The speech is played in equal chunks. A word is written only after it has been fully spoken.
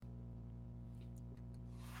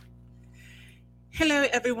Hello,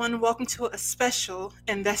 everyone. Welcome to a special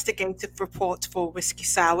investigative report for Whiskey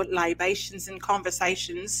Sour Libations and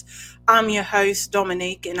Conversations. I'm your host,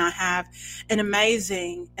 Dominique, and I have an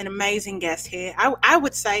amazing guest here. I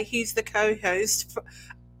would say he's the co-host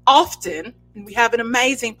often. We have an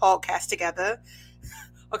amazing podcast together.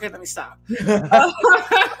 Okay, let me stop. I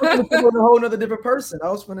was gonna a whole nother different person.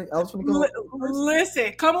 I was gonna go.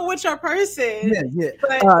 Listen, come on with your person. Yeah.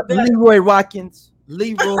 But Leroy Watkins.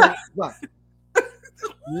 Leroy Watkins.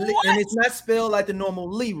 And it's not spelled like the normal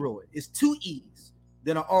Leroy. It's two E's,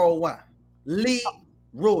 then an R-O-Y.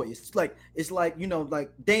 Leroy. It's like like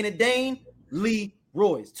Dana Dane,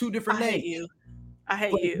 Leroy. It's two different I hate names. you. I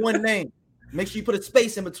hate But you. one name. Make sure you put a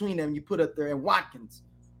space in between them. You put up there and Watkins.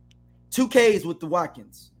 Two K's with the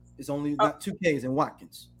Watkins. It's only not two K's in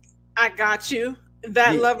Watkins. I got you.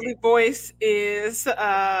 That Yeah. lovely voice is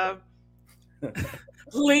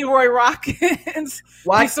Leroy Watkins.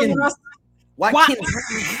 Watkins.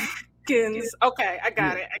 Watkins. Okay, I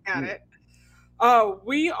got it.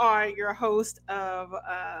 We are your host of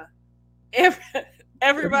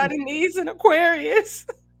Everybody Needs an Aquarius.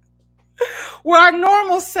 We're our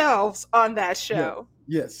normal selves on that show.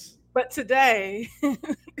 Yes. But today You're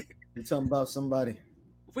talking about somebody.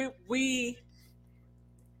 we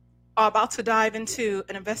are about to dive into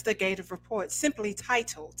an investigative report simply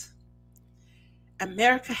titled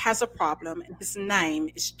America Has a Problem, and his name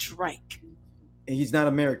is Drake. And he's not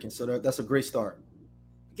American, so that's a great start.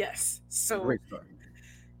 Yes. So, Great start.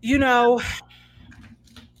 you know,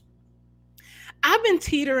 I've been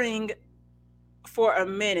teetering for a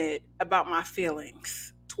minute about my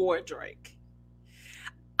feelings toward Drake.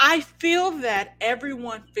 I feel that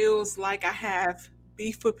everyone feels like I have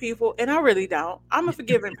beef with people, and I really don't. I'm a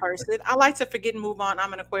forgiving person. I like to forget and move on.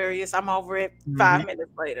 I'm an Aquarius. I'm over it 5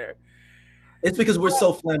 minutes later. It's because we're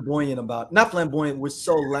so flamboyant not flamboyant, we're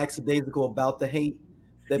so lackadaisical about the hate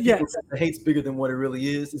that people Yes. think the hate's bigger than what it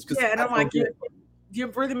really is. It's because Yeah, and I'm like, you're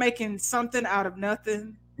really making something out of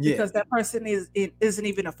nothing yeah, because that person isn't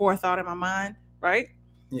even a forethought in my mind, right?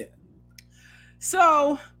 yeah.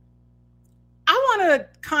 So I want to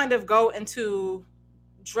kind of go into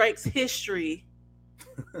Drake's history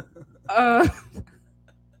of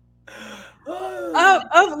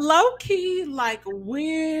low key, like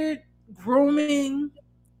weird grooming,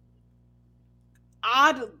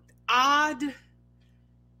 odd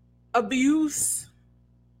abuse.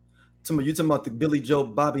 You talking about the Billy Joe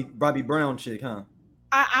Bobby Brown chick, huh?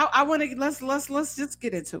 I want to let's just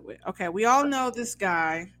get into it. Okay, we all know this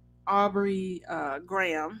guy, Aubrey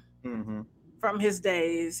Graham, from his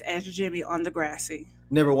days as Jimmy on Degrassi.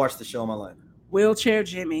 Never watched the show in my life. Wheelchair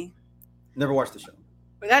Jimmy. Never watched the show.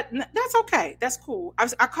 But that's okay. That's cool.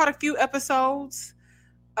 I caught a few episodes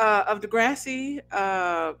of Degrassi,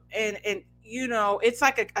 and you know, it's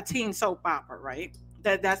like a teen soap opera, right?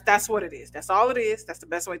 That's what it is. That's all it is. That's the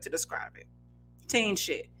best way to describe it. Teen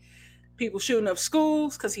shit. People shooting up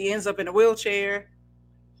schools because he ends up in a wheelchair.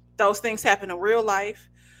 Those things happen in real life.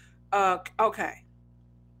 Okay.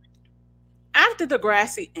 After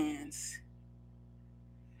Degrassi ends,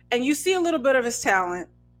 and you see a little bit of his talent,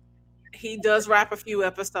 he does rap a few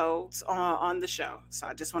episodes on the show. So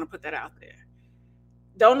I just want to put that out there.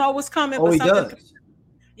 Don't know what's coming. Oh, but he does.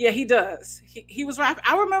 Yeah, he does. He was rapping.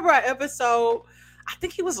 I remember an episode. I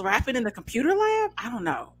think he was rapping in the computer lab. I don't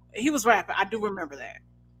know. He was rapping. I do remember that.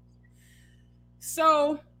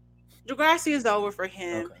 So Degrassi is over for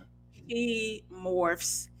him. Okay. He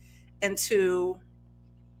morphs into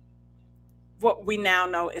what we now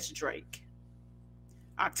know as Drake.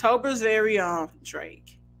 October's very own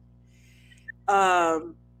Drake.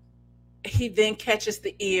 He then catches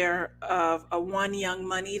the ear of a One Young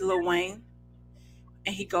Money, Lil Wayne,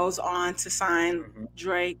 and he goes on to sign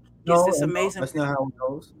Drake. Gets this amazing. That's not how it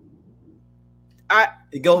goes. It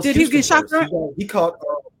Did goes. he Houston get shot first. He caught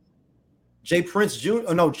Jay Prince Jr.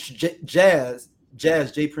 Oh no, Jazz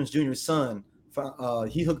Jay Prince Jr.'s son.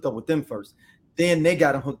 He hooked up with them first. Then they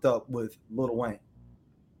got him hooked up with Lil Wayne.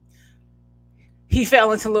 He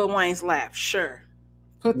fell into Lil Wayne's lap. Sure,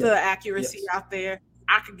 put the accuracy out there.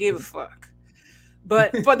 I could give a fuck.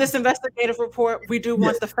 But for this investigative report, we do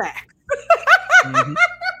want the facts. We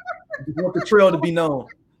want the trail to be known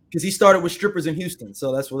because he started with strippers in Houston.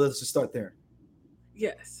 So let's just start there.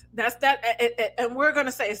 Yes, that's that. And we're going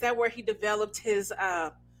to say, is that where he developed his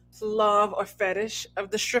love or fetish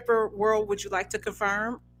of the stripper world? Would you like to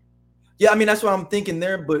confirm? Yeah, I mean, that's what I'm thinking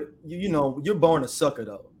there. But, you know, you're born a sucker,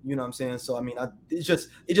 though. You know what I'm saying? So, I mean, it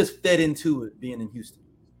just fed into it being in Houston.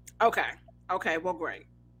 Okay, well, great.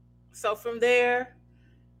 So from there,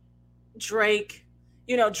 Drake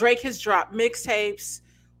has dropped mixtapes,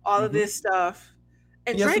 all of this stuff.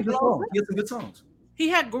 And He has Drake some good songs. He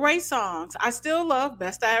had great songs. I still love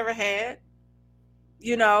Best I Ever Had.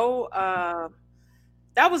 You know,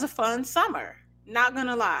 that was a fun summer. Not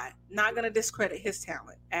gonna lie. Not gonna discredit his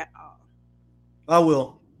talent at all. I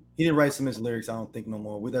will. He didn't write some of his lyrics. I don't think no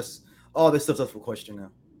more. That's all this stuff's up for question now.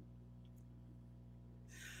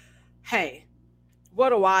 Hey, what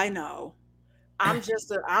do I know? I'm just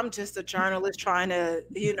a journalist trying to,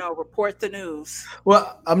 report the news.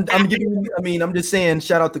 Well, I'm giving you. I mean, I'm just saying.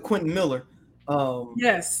 Shout out to Quentin Miller.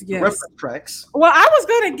 Yes, yes. Reference tracks. Well, I was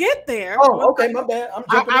gonna get there. Oh, okay, my bad. I'm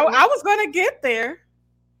jumping. I was gonna get there.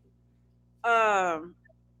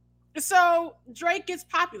 So Drake is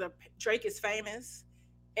popular. Drake is famous.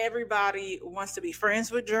 Everybody wants to be friends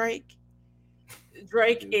with Drake.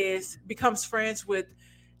 Drake becomes friends with,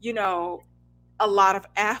 a lot of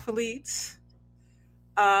athletes,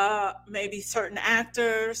 maybe certain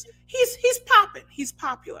actors. He's popping. He's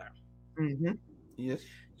popular. Mm-hmm. Yes.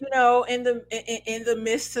 In the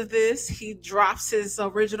midst of this, he drops his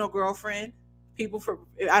original girlfriend.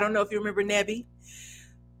 I don't know if you remember Nebby.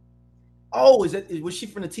 Oh, was she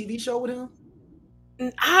from the TV show with him?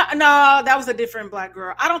 No, that was a different black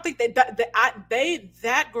girl. I don't think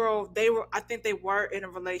that girl. I think they were in a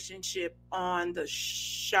relationship on the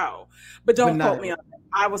show, but don't quote me on that.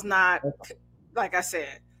 I was not, like I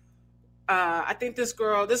said. I think this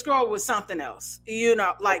girl was something else.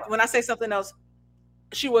 Like when I say something else,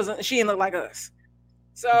 she didn't look like us.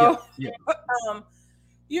 So,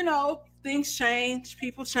 things change,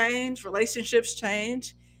 people change, relationships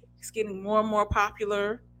change. It's getting more and more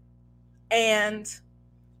popular. And,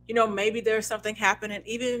 maybe there's something happening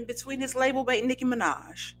even between his label mate, Nicki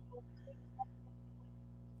Minaj.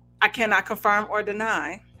 I cannot confirm or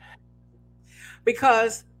deny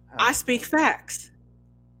because I speak facts.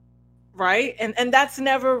 Right? And that's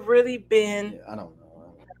never really been I don't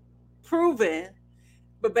know. proven,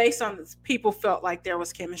 but based on this, people felt like there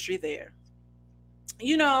was chemistry there.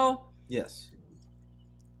 Yes.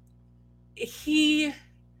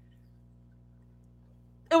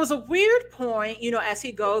 It was a weird point, as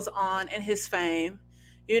he goes on in his fame,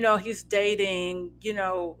 he's dating,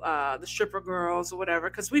 the stripper girls or whatever,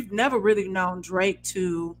 because we've never really known Drake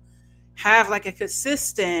to have like a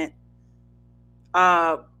consistent,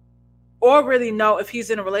 or really know if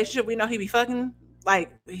he's in a relationship. We know he be fucking,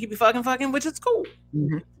 which is cool.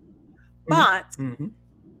 Mm-hmm. But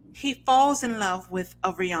he falls in love with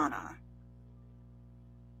a Rihanna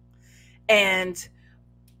and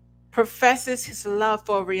professes his love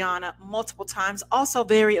for Rihanna multiple times. Also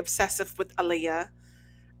very obsessive with Aaliyah.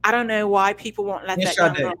 I don't know why people won't let that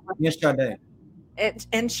young girl. Yes, Sade.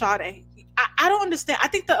 And Sade. I don't understand. I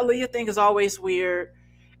think the Aaliyah thing is always weird.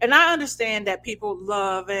 And I understand that people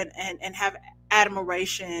love and have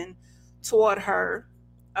admiration toward her.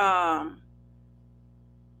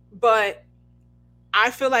 But I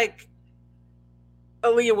feel like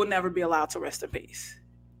Aaliyah will never be allowed to rest in peace.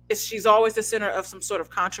 She's always the center of some sort of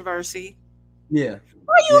controversy. Yeah.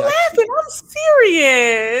 Why are you laughing? I'm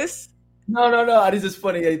serious. No. This is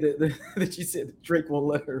funny that you said Drake won't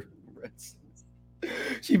let her rest.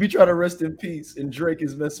 She be trying to rest in peace, and Drake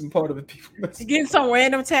is messing part of it. People getting some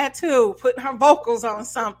random tattoo, putting her vocals on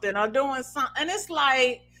something, or doing something, and it's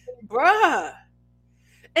like, bruh.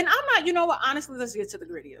 And I'm not. You know what? Honestly, let's get to the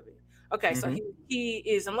gritty of it. Okay, so he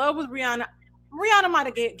is in love with Rihanna. Rihanna might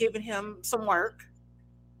have given him some work.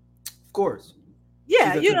 Of course.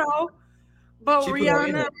 Yeah, but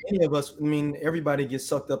Rihanna. Any of us, I mean, everybody gets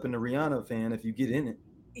sucked up in the Rihanna fan if you get in it.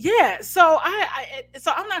 Yeah, so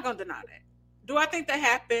so I'm not gonna deny that. Do I think that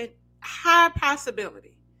happened? High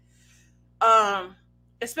possibility.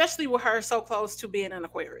 Especially with her so close to being an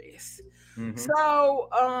Aquarius. Mm-hmm. So,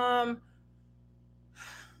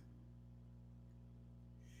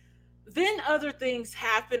 then other things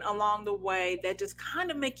happen along the way that just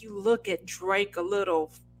kind of make you look at Drake a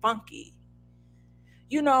little funky.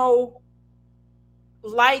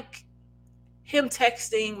 Like him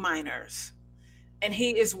texting minors, and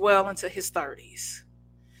he is well into his 30s.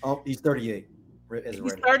 Oh, he's 38.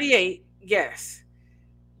 He's 38, yes.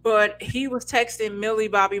 But he was texting Millie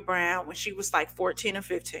Bobby Brown when she was like 14 or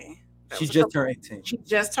 15. She just turned 18. She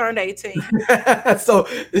just turned 18. So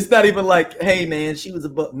it's not even like, hey, man, she was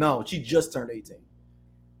above. No, she just turned 18.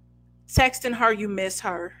 Texting her, you miss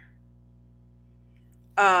her.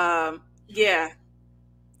 Yeah.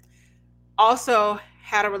 Also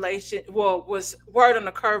had a relation. Well, was word on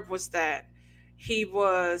the curve was that he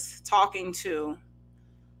was talking to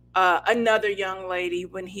another young lady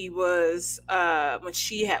when he was when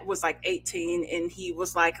she was like 18 and he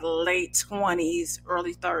was like late 20s,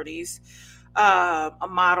 early 30s. A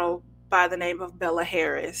model by the name of Bella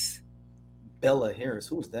Harris. Bella Harris.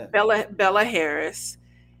 Who's that? Bella Harris.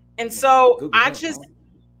 And so Google I that, just huh?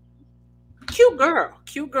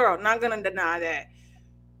 cute girl, not gonna deny that.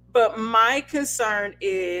 But my concern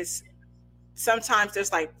is sometimes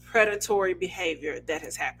there's like predatory behavior that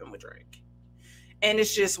has happened with Drake. And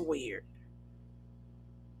it's just weird.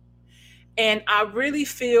 And I really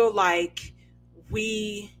feel like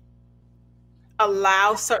we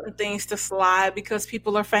allow certain things to slide because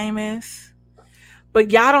people are famous.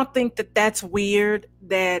 But y'all don't think that that's weird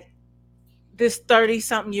that this 30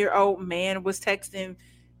 something year old man was texting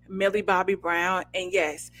Millie Bobby Brown? And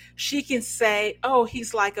yes, she can say, oh,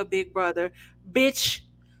 he's like a big brother. Bitch,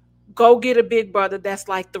 go get a big brother that's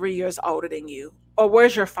like 3 years older than you. Or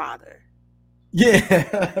where's your father?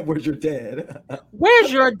 Yeah. Where's your dad? Where's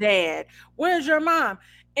your dad? Where's your mom?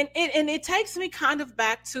 And it takes me kind of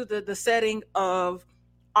back to the setting of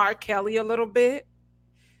R. Kelly a little bit,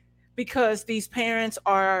 because these parents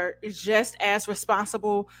are just as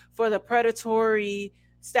responsible for the predatory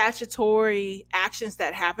statutory actions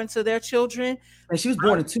that happen to their children. And she was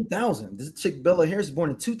born in 2000. This chick Bella Harris was born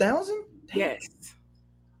in 2000. Yes.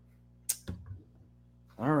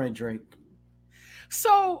 All right, Drake.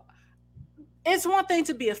 So it's one thing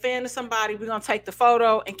to be a fan of somebody. We're going to take the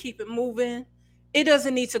photo and keep it moving. It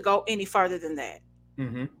doesn't need to go any further than that.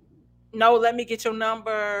 Mm-hmm. No, let me get your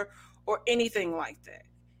number or anything like that.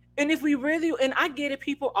 And if we really, and I get it,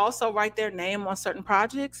 people also write their name on certain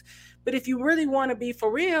projects, but if you really want to be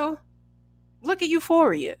for real, look at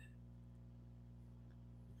Euphoria.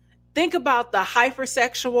 Think about the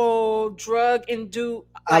hypersexual drug induced.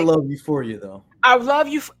 I love Euphoria though. I love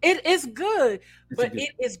you. It is good, It's a but good. it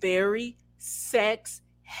is very sex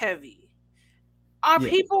heavy. Are Yeah.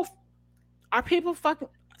 people fucking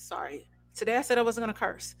sorry. Today I said I wasn't gonna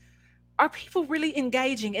curse. Are people really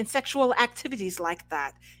engaging in sexual activities like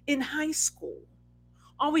that in high school?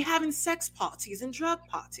 Are we having sex parties and drug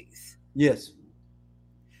parties? Yes.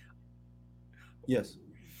 Yes.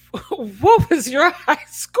 What was your high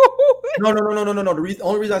school? No. The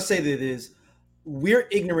only reason I say that is we're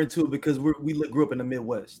ignorant to it because grew up in the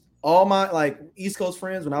Midwest. All my like East Coast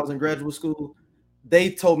friends when I was in graduate school,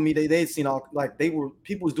 they told me they'd seen all like they were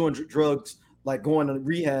people was doing drugs like going to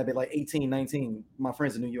rehab at like 18, 19. My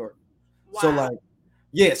friends in New York. So Wow. like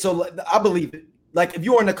yeah, so like, I believe it. Like if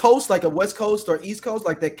you're on the coast, like a West Coast or East Coast,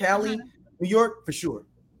 like that Cali, Mhm. New York, for sure.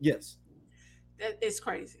 Yes. That is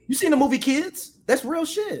crazy. You seen the movie Kids? That's real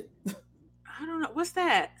shit. I don't know. What's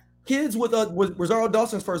that? Kids with Rosario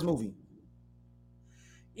Dawson's first movie.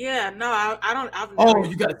 Yeah, no, I don't. I've Oh, never.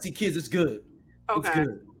 you gotta see Kids. It's good. It's Okay.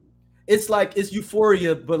 good. It's like it's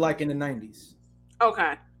Euphoria, but like in the 90s.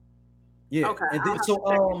 Okay. Yeah. Okay. And I'll then have so to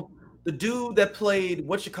check it. the dude that played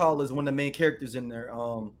what you call is one of the main characters in there.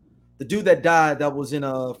 The dude that died that was in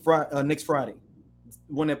Next Friday.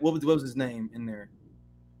 One that what was his name in there?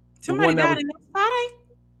 The Somebody one that was died in next Friday.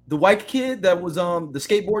 the white kid that was the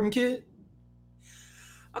skateboarding kid.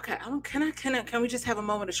 Okay. Can we just have a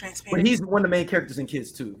moment of But transparency? he's one of the main characters in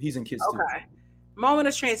Kids too. He's in Kids too. Okay. Moment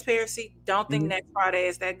of transparency. Don't think Mhm. next Friday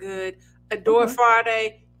is that good. Adore Okay.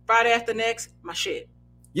 Friday. Friday after next, my shit.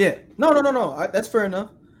 Yeah. No. That's fair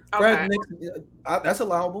enough. Okay. That's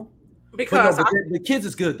allowable. But no, Because but the Kids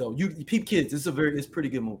is good though. You peep Kids. It's pretty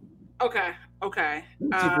good movie. okay. Let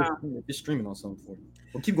me see if it's streaming on something for you.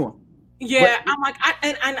 Well, keep going. Yeah, But, I'm like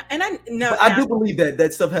I know. but I do believe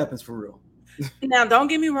that stuff happens for real. Now, don't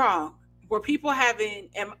get me wrong. Were people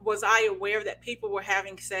was I aware that people were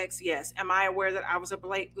having sex? Yes. Am I aware that I was a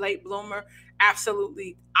late bloomer?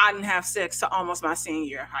 Absolutely. I didn't have sex till almost my senior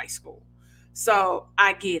year of high school. So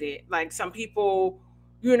I get it. Like some people,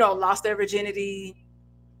 lost their virginity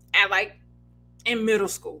at like in middle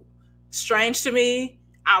school. Strange to me.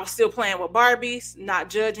 I was still playing with Barbies, not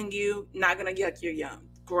judging you, not gonna yuck you're young.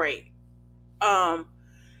 Great. Um,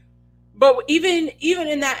 but even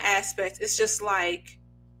in that aspect, it's just like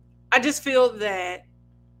I just feel that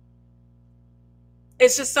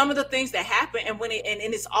it's just some of the things that happen, and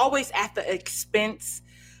and it's always at the expense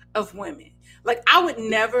of women. Like I would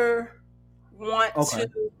never want Okay.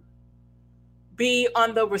 to be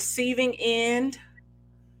on the receiving end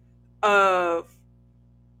of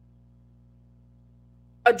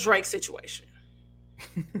a Drake situation.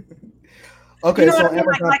 Okay, You know so what I mean?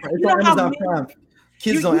 It's on Amazon Prime.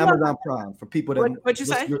 Kids is on you know Amazon Prime for people that what'd you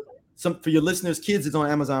say? For your listeners, Kids is on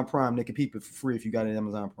Amazon Prime. They can peep it for free if you got it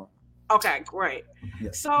Amazon Prime. Okay, great.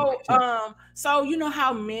 Yes. So you know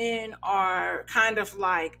how men are kind of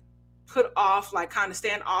like put off, like kind of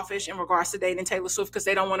standoffish in regards to dating Taylor Swift because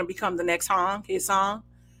they don't want to become the next hit song.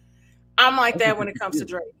 I'm like that when it comes to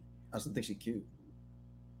Drake. I still think she's cute.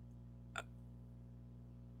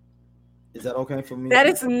 Is that okay for me? That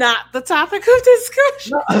is not the topic of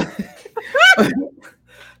discussion.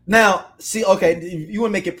 Now, see, okay, if you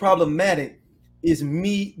want to make it problematic, is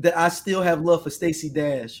me that I still have love for Stacey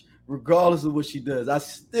Dash, regardless of what she does. I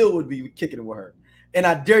still would be kicking it with her. And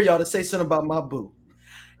I dare y'all to say something about my boo.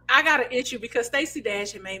 I got an issue because Stacey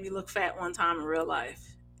Dash had made me look fat one time in real life.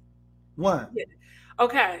 Why? Yeah.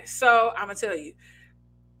 Okay, so I'm gonna tell you.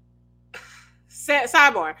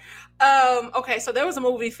 Sidebar. Okay, so there was a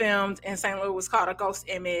movie filmed in St. Louis called A Ghost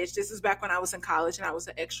Image. This is back when I was in college and I was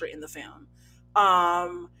an extra in the film.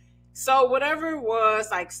 So whatever it was,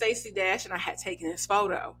 like Stacey Dash and I had taken this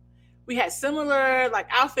photo. We had similar like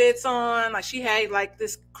outfits on. Like she had like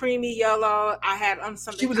this creamy yellow. I had on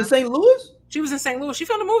something. She was in St. Louis? She was in St. Louis. She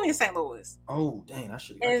filmed a movie in St. Louis. Oh, dang. I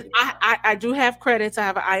should. And I do have credits. I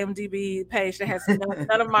have an IMDb page that has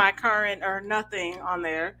none of my current or nothing on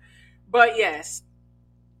there. But yes.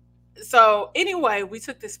 So anyway, we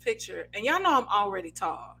took this picture. And y'all know I'm already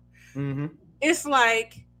tall. Mm-hmm. It's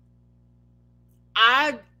like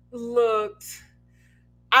I looked...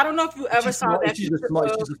 I don't know if you ever saw that. She's a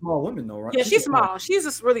small woman, though, right? Yeah, she's small. She's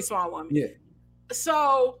a really small woman. Yeah.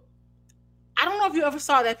 So I don't know if you ever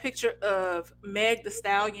saw that picture of Meg the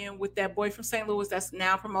Stallion with that boy from St. Louis that's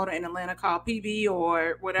now promoted in Atlanta called PB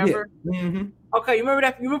or whatever. Yeah. Mm-hmm. Okay, you remember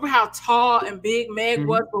that? You remember how tall and big Meg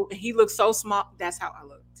was, but he looked so small. That's how I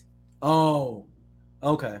looked. Oh,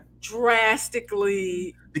 okay.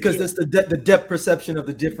 Drastically. Because that's the depth perception of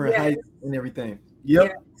the different heights and everything. Yep.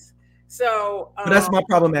 Yes. So, but that's my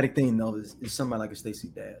problematic thing, though, is somebody like a Stacey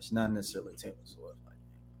Dash, not necessarily Taylor Swift.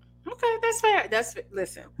 Okay, that's fair.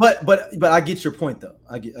 Listen. But I get your point, though.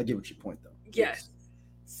 I get what your point, though. Yes.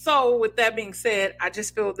 So with that being said, I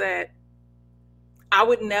just feel that I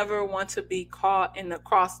would never want to be caught in the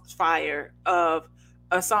crossfire of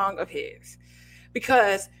a song of his,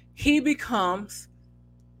 because he becomes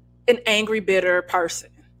an angry, bitter person,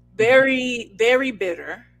 very, very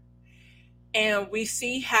bitter. And we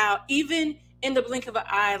see how even in the blink of an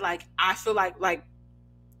eye, like I feel like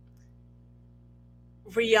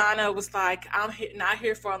Rihanna was like, I'm not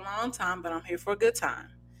here for a long time, but I'm here for a good time.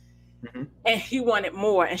 Mm-hmm. And he wanted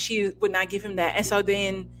more, and she would not give him that. And so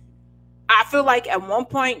then I feel like at one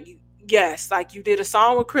point, yes, like you did a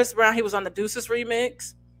song with Chris Brown. He was on the Deuces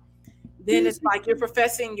remix. Then it's like you're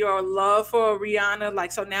professing your love for Rihanna.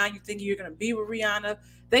 Like, so now you think you're going to be with Rihanna.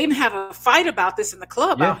 They even have a fight about this in the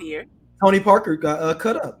club out here. Tony Parker got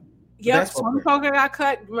cut up. Yep, Tony Parker got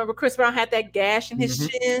cut. Remember, Chris Brown had that gash in his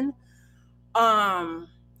chin. I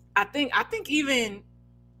think even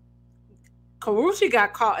Karrueche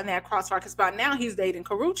got caught in that crossfire because by now he's dating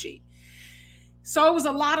Karrueche. So it was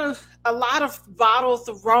a lot of bottles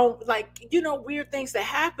thrown, like, you know, weird things that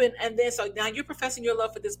happen. And then so now you're professing your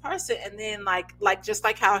love for this person, and then like just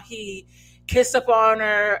like how he kissed up on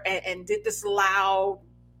her and did this loud,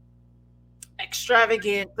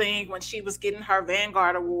 extravagant thing when she was getting her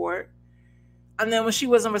Vanguard Award, and then when she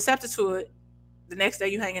wasn't receptive to it, the next day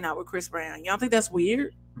you hanging out with Chris Brown. Y'all think that's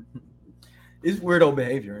weird? It's weirdo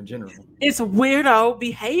behavior in general. It's weirdo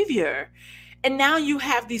behavior. And now you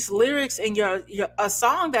have these lyrics in your a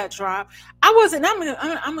song that dropped. I'm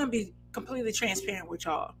gonna be completely transparent with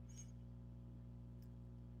y'all.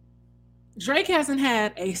 Drake hasn't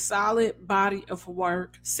had a solid body of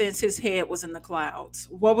work since his head was in the clouds.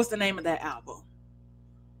 What was the name of that album?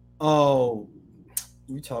 Oh,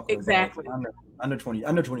 you talking exactly about under 20.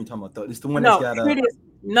 Under 20 talking about though. It's the one that's got it is.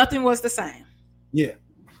 Nothing Was the Same. Yeah.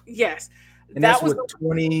 Yes. And that was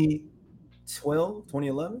 2012,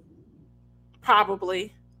 2011?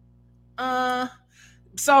 Probably.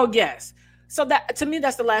 So yes. So that to me,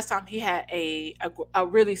 that's the last time he had a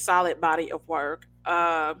really solid body of work.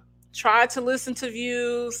 Tried to listen to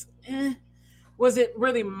Views. Was it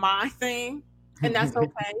really my thing? And that's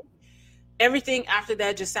okay. Everything after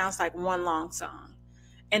that just sounds like one long song,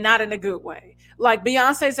 and not in a good way. Like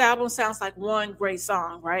Beyonce's album sounds like one great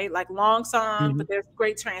song, right? Like long song, but there's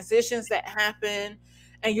great transitions that happen,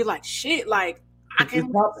 and you're like, shit, like I can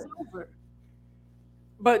move over.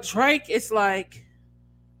 But Drake, it's like,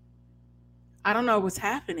 I don't know what's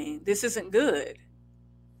happening. This isn't good.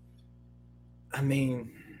 I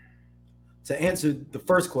mean, to answer the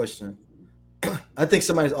first question, I think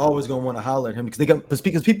somebody's always going to want to holler at him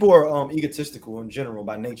because people are egotistical in general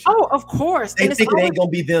by nature. Oh, of course. They think it ain't going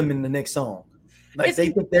to be them in the next song. Like they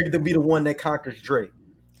think they're going to be the one that conquers Drake.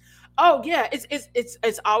 Oh yeah,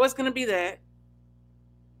 it's always going to be that.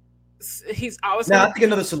 He's always. Now I think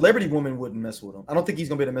another celebrity woman wouldn't mess with him. I don't think he's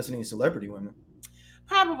going to be able to mess with any celebrity women.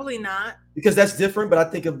 Probably not. Because that's different. But I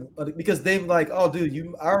think because they've like, oh,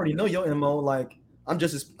 dude, I already know your MO. Like I'm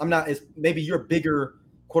not as maybe you're bigger,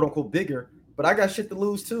 quote unquote bigger. But but I got shit to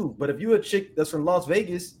lose too. But if you're a chick that's from Las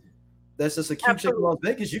Vegas, that's just a cute chick from Las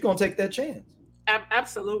Vegas, you're gonna take that chance.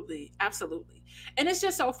 Absolutely, absolutely. And it's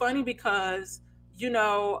just so funny because you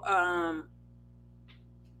know,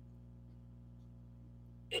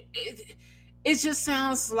 it just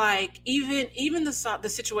sounds like even the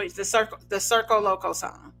situation, the Circo Loco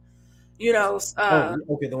song, you know,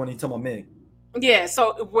 Okay, the one you talking about Meg. yeah.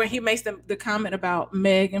 So where he makes the comment about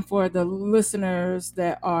Meg, and for the listeners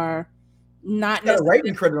that are not She got a necessarily,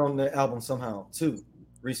 writing credit on the album somehow too,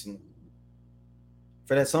 recently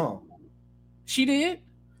for that song. she did.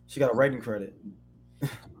 She got a writing credit.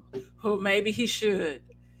 Who maybe he should,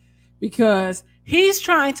 because he's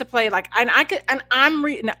trying to play like, and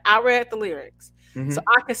I read the lyrics, Mm-hmm. so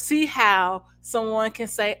I could see how someone can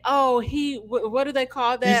say, oh, what do they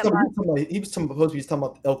call that? He was supposed talking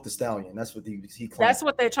about Elk the Stallion. That's what he claimed. That's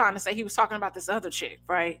what they're trying to say. He was talking about this other chick,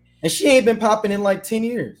 right? And she ain't been popping in like 10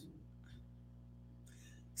 years.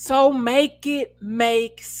 So make it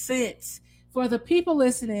make sense for the people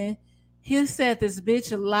listening. He said this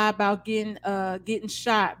bitch a lie about getting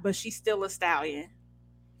shot, but she's still a stallion.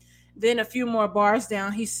 Then a few more bars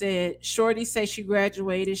down, he said, Shorty say she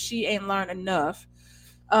graduated. She ain't learned enough.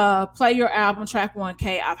 Play your album track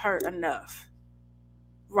 1K. I've heard enough.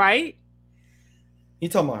 Right? He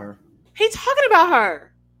talking about her. He's talking about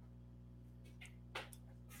her.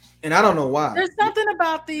 And I don't know why. There's something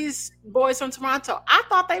about these boys from Toronto. I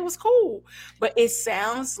thought they was cool. But it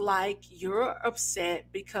sounds like you're upset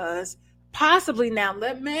because possibly, now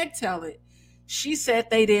let Meg tell it, she said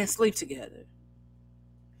they didn't sleep together.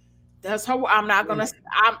 That's her. I'm not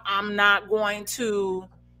going to.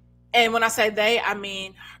 And when I say they, I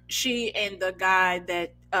mean she and the guy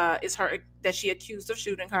that is her, that she accused of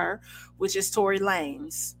shooting her, which is Tory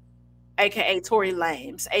Lanez, aka Tory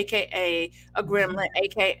Lanez, aka a gremlin,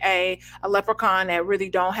 aka a leprechaun that really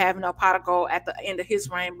don't have no pot of gold at the end of his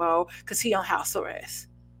rainbow because he on house arrest.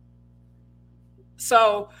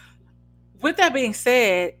 So with that being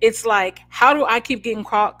said, it's like, how do I keep getting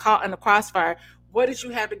caught in the crossfire? What did you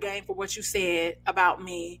have to gain for what you said about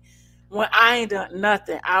me when I ain't done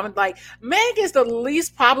nothing? I'm like, Meg is the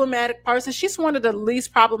least problematic person. She's one of the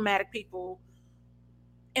least problematic people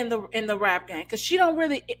in the rap game, because she don't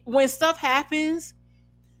really, when stuff happens,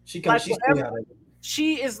 she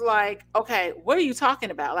is like, okay, what are you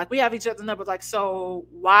talking about? Like, we have each other's number. Like, so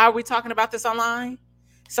why are we talking about this online?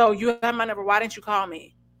 So you have my number. Why didn't you call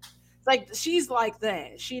me? Like, she's like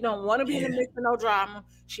that. She don't want to be in the mix of no drama.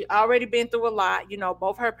 She already been through a lot. You know,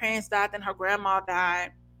 both her parents died, then her grandma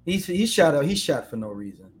died. He shot for no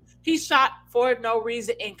reason. He shot for no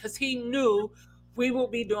reason, and because he knew we will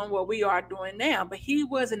be doing what we are doing now. But he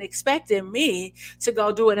wasn't expecting me to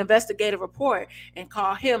go do an investigative report and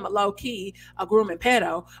call him a low-key, a grooming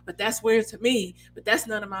pedo. But that's weird to me. But that's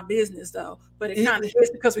none of my business, though. But it kind of is,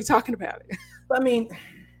 because we're talking about it. I mean,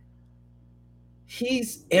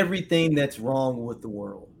 he's everything that's wrong with the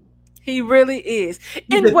world. He really is. He's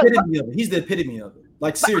the epitome of it.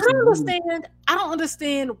 Like, seriously. I don't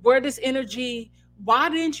understand where this energy, why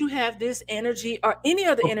didn't you have this energy or any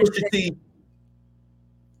other energy?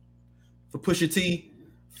 For Pusha T,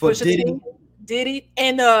 for Diddy,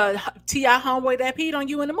 and T.I. homeboy that peed on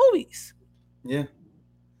you in the movies. Yeah.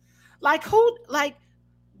 Like, who, like,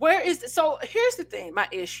 where is it? So here's the thing. My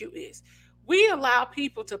issue is, we allow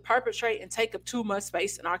people to perpetrate and take up too much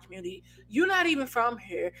space in our community. You're not even from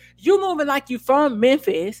here. You moving like you from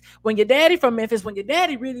Memphis when your daddy from Memphis, when your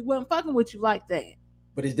daddy really wasn't fucking with you like that.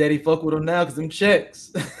 But his daddy fuck with him now because them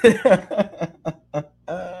checks.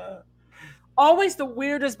 Always the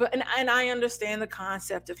weirdest, but and I understand the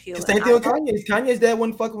concept of healing. Same thing with Kanye. Kanye's dad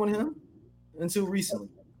wasn't fucking with him until recently.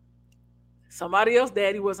 Somebody else's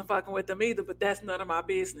daddy wasn't fucking with them either, but that's none of my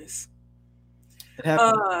business. It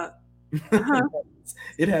happens.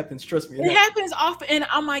 It happens. Trust me. It happens often, and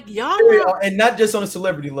I'm like, y'all, and not just on a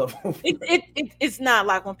celebrity level. It's not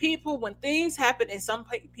like when things happen and some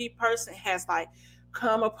person has like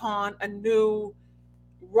come upon a new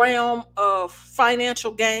realm of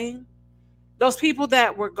financial gain. Those people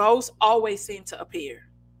that were ghosts always seem to appear.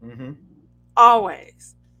 Mm-hmm.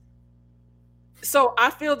 Always. So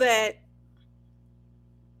I feel that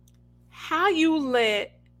how you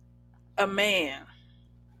let a man,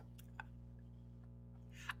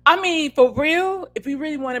 I mean, for real, if we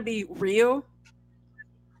really want to be real,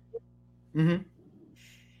 mm-hmm.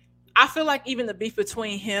 I feel like even the beef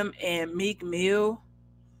between him and Meek Mill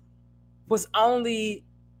was only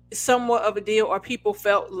somewhat of a deal, or people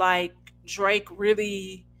felt like Drake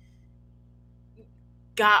really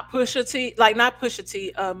got Pusha T, like not Pusha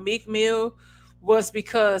T, Meek Mill, was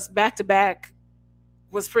because Back to Back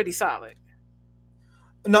was pretty solid.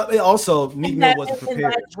 No, also Meek Mill wasn't and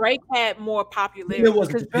prepared. that Drake had more Meek Mill popularity wasn't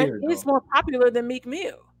because Drake prepared is though. more popular than Meek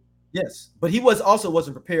Mill. Yes, but he was also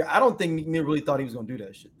wasn't prepared. I don't think Meek Mill really thought he was gonna do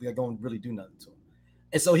that shit. Like, gonna really do nothing to him,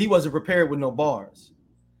 and so he wasn't prepared with no bars.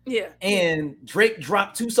 Yeah, And Drake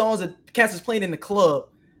dropped 2 songs that Cass is playing in the club.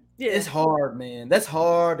 yeah. It's hard, man. That's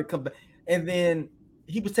hard to come back. And then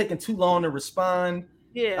he was taking too long to respond.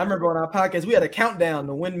 Yeah. I remember on our podcast, we had a countdown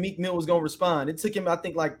to when Meek Mill was going to respond. It took him, I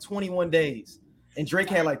think, like 21 days. And Drake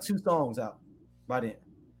had like 2 songs out by then.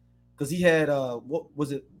 Because he had, what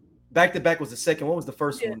was it? Back to Back was the second. What was the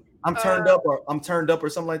first one? I'm Turned Up or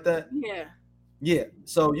something like that. Yeah. Yeah.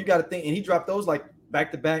 So you got to think. And he dropped those like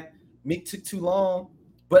back to back. Meek took too long.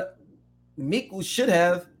 But Meek should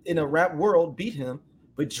have, in a rap world, beat him.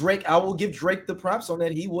 But Drake, I will give Drake the props on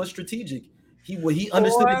that. He was strategic. He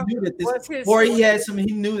understood and knew that this, or he had some.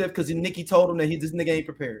 He knew that because Nicki told him that this nigga ain't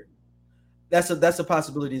prepared. That's a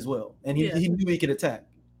possibility as well, and he knew he could attack.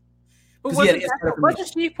 But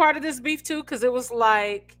wasn't she part of this beef too? Because it was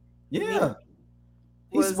like, yeah.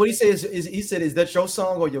 What he says is he said, "Is that your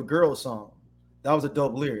song or your girl's song?" That was a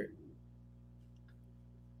dope lyric.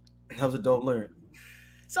 That was a dope lyric.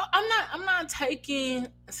 So I'm not taking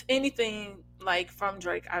anything like from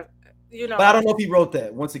Drake. But I don't know if he wrote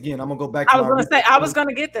that. Once again, I'm gonna go back to I was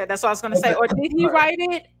gonna get there. That's what I was gonna say. Or did he write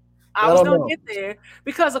it? I was gonna get there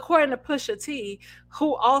because according to Pusha T,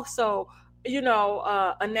 who also,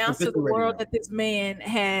 announced to the world that this man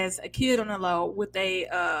has a kid on the low with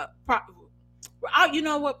a you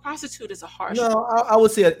know what, prostitute is a harsh word. I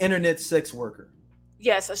would say an internet sex worker.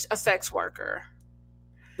 Yes, a sex worker.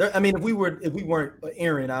 I mean, if we weren't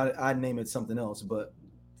airing, I'd name it something else. But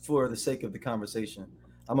for the sake of the conversation,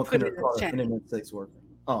 I'm gonna call it internet sex worker.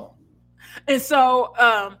 Oh, and so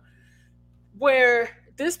where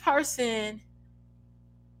this person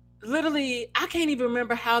literally, I can't even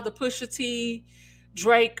remember how the Pusha T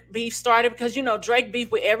Drake beef started because Drake beef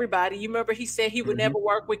with everybody. You remember he said he would never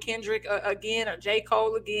work with Kendrick again or J.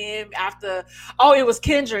 Cole again after. Oh, it was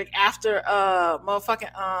Kendrick after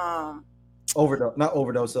motherfucking overdose, not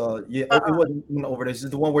overdose. It wasn't an overdose.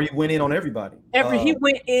 It's the one where he went in on everybody. He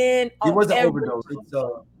went in. It wasn't overdose.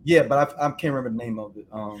 It's but I can't remember the name of it.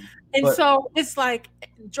 So it's like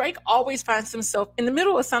Drake always finds himself in the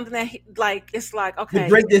middle of something that it's like okay.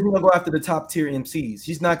 Drake isn't gonna go after the top tier MCs.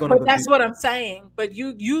 He's not gonna. But that's what I'm saying. But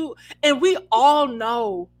you and we all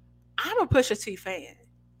know I'm a Pusha T fan.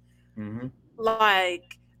 Mm-hmm.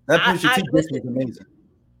 Like that Pusha T is amazing.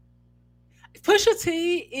 Pusha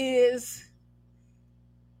T is.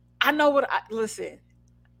 I know listen.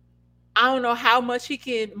 I don't know how much he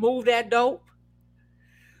can move that dope,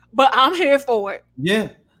 but I'm here for it. Yeah.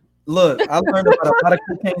 Look, I learned about a lot of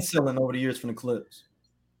cocaine selling over the years from the Clips.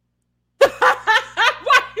 Wait,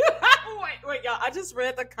 y'all. I just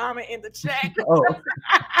read the comment in the chat. Oh.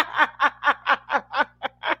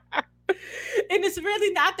 And it's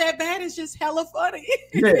really not that bad. It's just hella funny.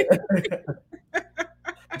 Yeah.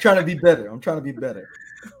 I'm trying to be better.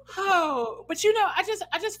 Oh, but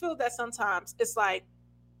I just feel that sometimes it's like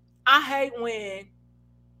I hate when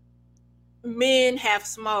men have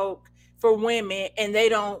smoke for women and they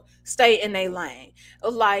don't stay in their lane.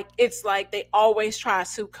 Like it's like they always try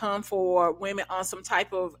to come for women on some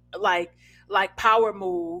type of like power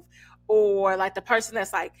move, or like the person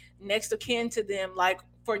that's like next of kin to them, like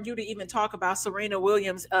for you to even talk about Serena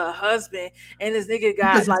Williams' husband and this nigga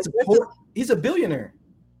got like he's a billionaire.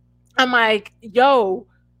 I'm like, yo,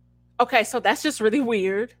 okay, so that's just really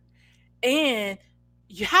weird. And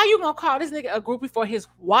how you gonna call this nigga a groupie for his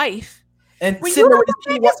wife? And when you know the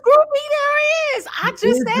biggest groupie there is. I just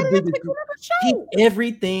said it at the beginning of the show.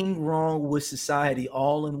 Everything wrong with society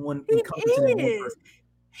all in one. He is.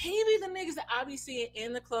 He be the niggas that I be seeing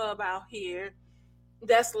in the club out here.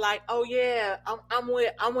 That's like, oh yeah, I'm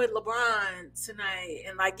with LeBron tonight,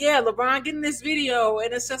 and like, yeah, LeBron getting this video,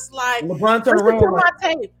 and it's just like LeBron turn around. My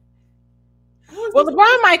tape. Well,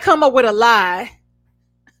 LeBron might come up with a lie.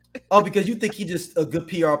 Oh, because you think he just a good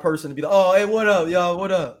PR person to be like, oh, hey, what up, y'all?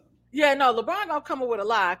 What up? Yeah, no, LeBron gonna come up with a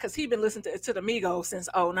lie because he been listening to the Migos since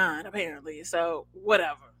 2009, apparently. So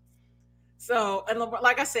whatever. So, and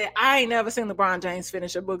like I said, I ain't never seen LeBron James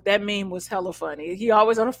finish a book. That meme was hella funny. He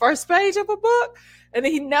always on the first page of a book, and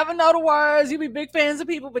then he never know the words. You be big fans of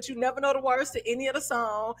people, but you never know the words to any of the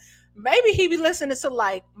song. Maybe he be listening to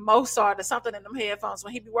like Mozart or something in them headphones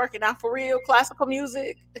when he be working out for real, classical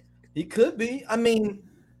music. He could be. I mean,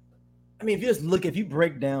 if you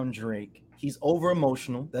break down Drake, he's over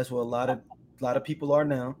emotional. That's what a lot of people are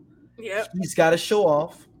now. Yeah, he's got to show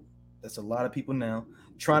off. That's a lot of people now.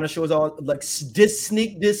 Trying to show us all like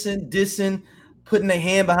sneak dissing, putting their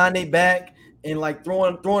hand behind their back, and like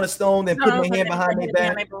throwing a stone and putting their hand behind their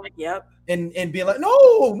back. Yep. And being like, no,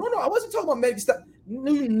 I wasn't talking about maybe stuff.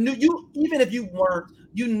 You even if you weren't,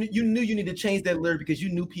 you knew you need to change that lyric because you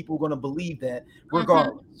knew people were going to believe that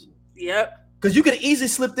regardless. Mm-hmm. Yep. Because you could have easily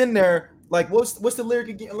slipped in there. Like, what's the lyric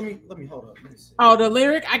again? Let me hold up. Oh, the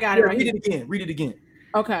lyric, I got it right. Read it again.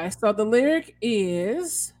 Okay, so the lyric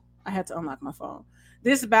is, I had to unlock my phone.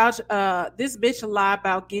 This bitch lie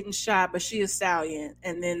about getting shot, but she a stallion.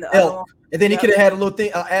 And then the elk. Other one, and then he could have had a little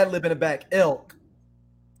thing, ad lib in the back. Elk.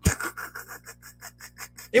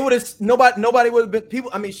 It would have nobody would have been people.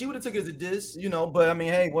 I mean, she would have took it as a diss, but I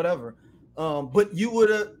mean, hey, whatever. But you would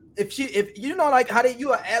have if you know, like how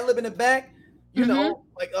you are ad lib in the back,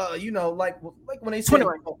 like when they said,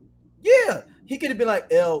 yeah, he could have been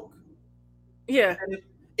like elk. Yeah.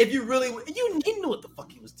 If you really, he knew what the fuck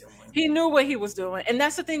he was doing. He knew what he was doing, and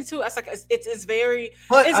that's the thing too. It's like it's very.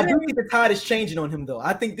 But I do think the tide is changing on him, though.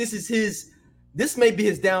 I think this may be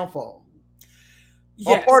his downfall.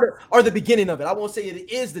 Yes. Or the beginning of it. I won't say it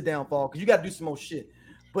is the downfall because you got to do some more shit.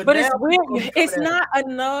 But it's weird. It's not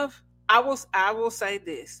enough. I will say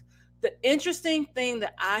this: the interesting thing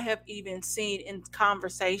that I have even seen in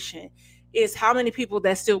conversation is how many people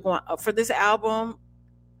that's still going up for this album,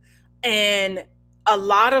 and a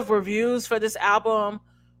lot of reviews for this album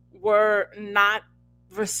were not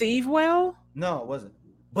received well. No, it wasn't.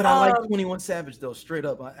 But I like 21 Savage though, straight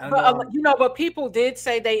up. But people did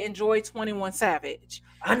say they enjoyed 21 Savage.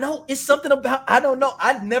 I know it's something about, I don't know.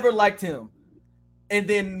 I never liked him, and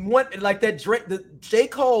then the J.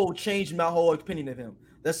 Cole changed my whole opinion of him.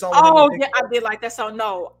 That song. Oh yeah, I did like that song.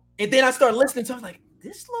 No, and then I started listening to. I was like,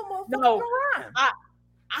 this little motherfucker. No,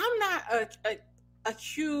 I'm not a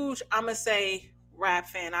huge, I'm gonna say, rap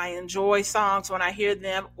fan. I enjoy songs when I hear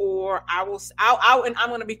them, or and I'm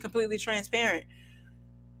gonna be completely transparent.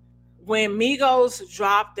 When Migos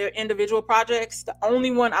dropped their individual projects, the only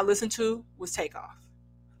one I listened to was Takeoff.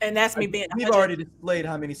 And that's me being. We've already displayed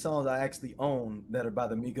how many songs I actually own that are by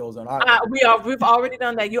the Migos on our. We've already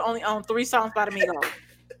done that. You only own 3 songs by the Migos.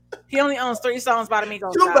 He only owns 3 songs by the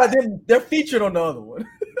Migos. Two by them, they're featured on the other one.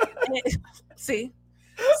 See,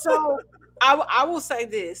 so I will say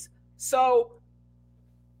this. So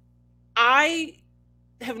I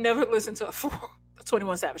have never listened to a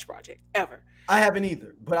 21 Savage project ever. I haven't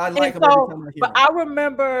either, but I like him every time I hear him. I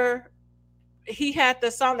remember he had the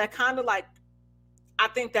song that kind of like, I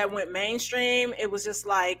think that went mainstream. It was just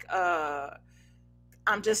like,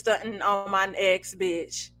 I'm just stunting on my ex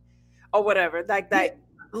bitch or whatever. Like that.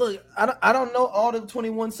 Look, I don't know all the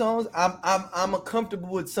 21 songs. I'm comfortable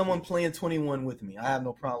with someone playing 21 with me. I have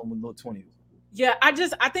no problem with Lil 21. Yeah, I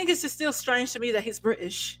think it's just still strange to me that he's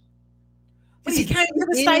British. But he came to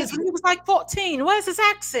the States when he was like 14. Where's his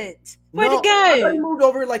accent? Where'd he go? He moved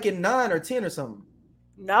over like in 9 or 10 or something.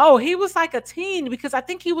 No, he was like a teen because I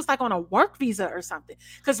think he was like on a work visa or something.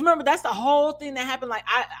 Because remember, that's the whole thing that happened. Like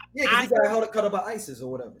he got cut up by ISIS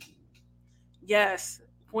or whatever. Yes,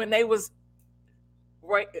 when they was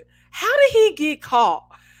right. How did he get caught?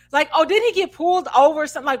 Like, did he get pulled over or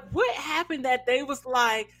something? Like, what happened that they was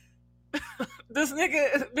like, this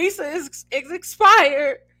nigga visa is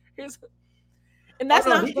expired? And that's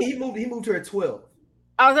he moved here at 12.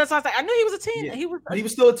 That's what I was like. I knew he was a teen. Yeah. He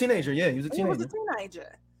was still a teenager. Yeah, he was a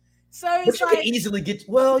teenager. So but you can easily get.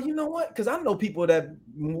 Well, you know what? Because I know people that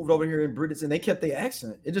moved over here in British and they kept their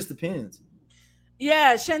accent. It just depends.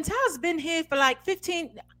 Yeah, Chantel's been here for like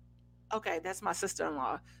 15. Okay, that's my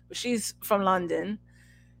sister-in-law, but she's from London,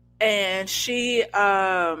 and she,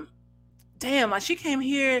 she came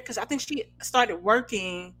here because I think she started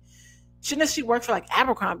working. She worked for like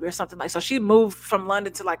Abercrombie or something like. So she moved from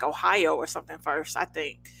London to like Ohio or something first, I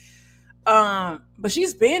think. But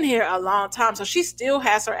she's been here a long time, so she still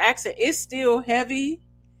has her accent. It's still heavy.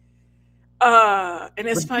 And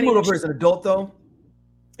it's funny. You moved over as an adult though.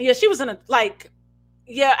 Yeah, she was I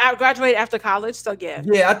graduated after college, so yeah.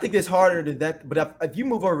 Yeah, I think it's harder than that. But if you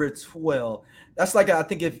move over at 12, that's like I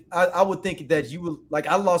think if I would think that you would like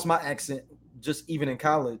I lost my accent just even in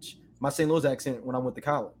college, my St. Louis accent when I went to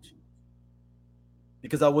college.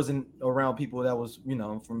 Because I wasn't around people that was,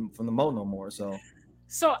 from the Mo no more. So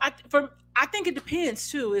I think it depends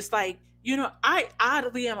too. It's like, I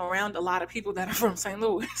oddly am around a lot of people that are from St.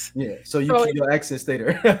 Louis. Yeah. So your accent stay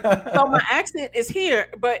there. So my accent is here,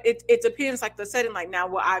 but it depends like the setting. Like now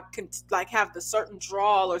where I can like have the certain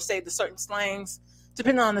drawl or say the certain slangs,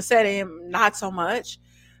 depending on the setting, not so much.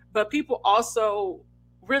 But people also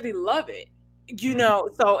really love it.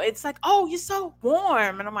 So it's like, oh, you're so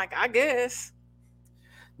warm. And I'm like, I guess.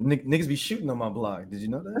 Niggas be shooting on my blog. Did you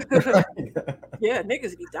know that? Yeah,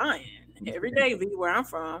 niggas be dying every day. Be where I'm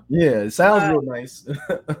from. Yeah, it sounds real nice.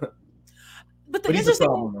 but the But he's a interesting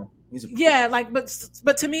problem, though. yeah, like,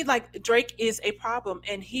 but to me, like Drake is a problem,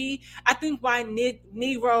 and I think why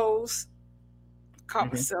Negroes, call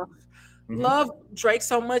Mm-hmm. myself, Mm-hmm. love Drake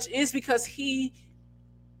so much is because he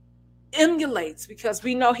emulates, because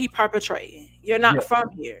we know he perpetrating. You're Yeah. not from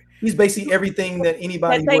here. He's basically everything that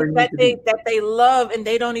anybody where needs to be. That they love, and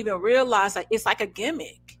they don't even realize that it's like a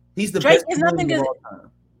gimmick. He's the Drake best is comedian nothing. of all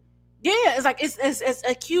time. Yeah, it's like it's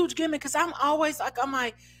a huge gimmick, because I'm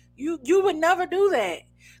like you would never do that,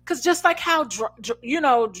 because just like how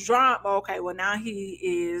Drum. Okay, well now he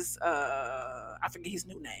is I forget his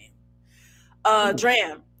new name.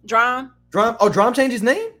 Drum. Drum changed his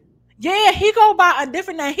name? Yeah, he go by a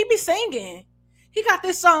different name. He be singing. He got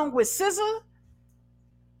this song with SZA.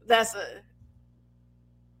 That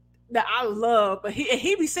I love, but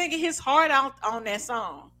he be singing his heart out on that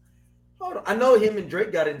song. Hold on. I know him and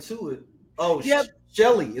Drake got into it. Oh, yep.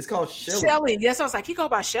 Shelly. It's called Shelly. Shelly. Yes, I was like, he go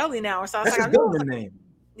by Shelly now. So I was That's like, his government name.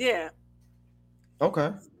 Yeah.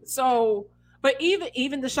 Okay. So, but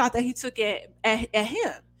even the shot that he took at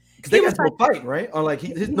him, because they got into a fight, right? Or like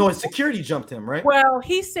his security jumped him, right? Well,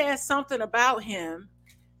 he said something about him,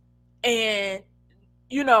 and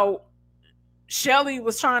Shelly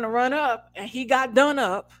was trying to run up, and he got done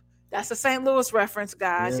up. That's a St. Louis reference,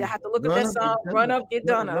 guys. You have to look at that song. Run up, get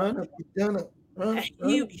done up. Run up, get done up.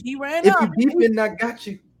 He ran up. If you beefing, I got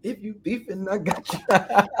you. If you beefing, I got you.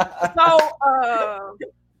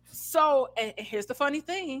 So and here's the funny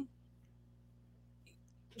thing.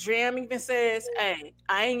 Dram even says, "Hey,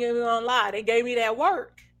 I ain't even gonna lie. They gave me that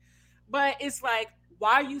work." But it's like,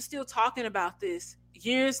 why are you still talking about this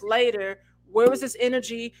years later? Where was this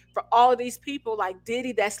energy for all of these people like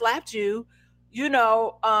Diddy that slapped you? And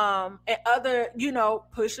other,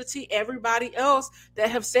 Pusha T, everybody else that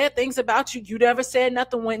have said things about you. You never said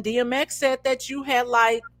nothing when DMX said that you had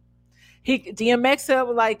DMX said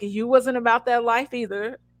like you wasn't about that life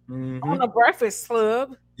either. Mm-hmm. On the Breakfast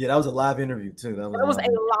Club. Yeah, that was a live interview too. That was a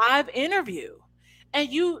live interview. And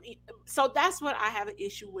so that's what I have an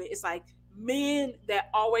issue with. It's like men that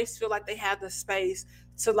always feel like they have the space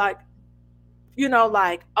to like,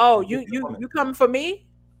 oh, you coming for me?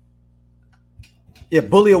 Yeah,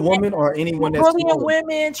 bully a woman or anyone that's bullying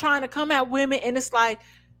women, trying to come at women, and it's like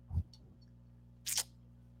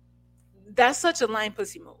that's such a lame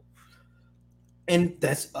pussy move. And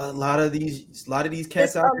that's a lot of these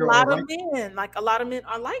cats out there. A lot of men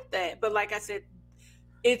are like that. But like I said,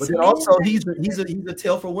 but then also he's a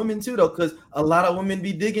tale for women too, though, because a lot of women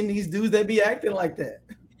be digging these dudes that be acting like that.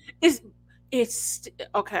 It's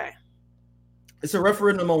okay. It's a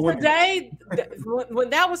referendum on women. Today, when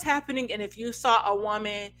that was happening, and if you saw a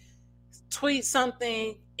woman tweet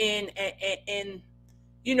something in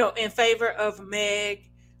favor of Meg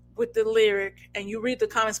with the lyric, and you read the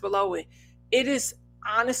comments below it, it is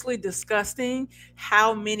honestly disgusting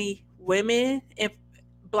how many women, and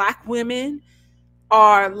Black women,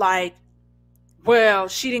 are like, well,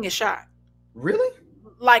 she didn't get shot. Really?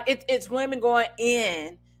 Like it's women going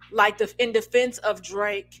in like in defense of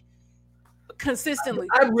Drake. Consistently.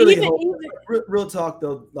 I really hope. Real talk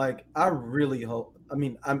though, like I really hope. I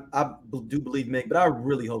mean, I do believe Meg, but I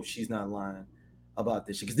really hope she's not lying about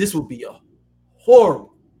this shit, because this would be a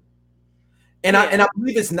horrible. And I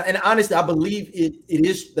believe it's not. And honestly, I believe it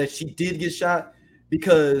is that she did get shot,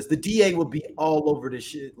 because the DA would be all over this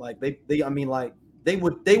shit. Like they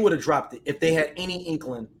would have dropped it if they had any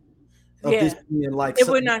inkling of this being like. It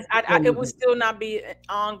would not. It would still not be an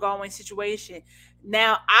ongoing situation.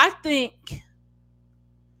 Now I think,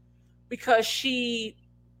 because she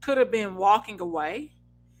could have been walking away.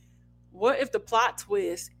 What if the plot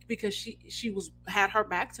twist, because she had her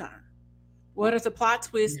back turned? What if the plot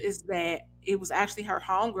twist is that it was actually her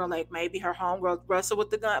homegirl? Like maybe her homegirl wrestled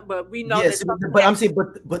with the gun, but we know that. But I'm saying,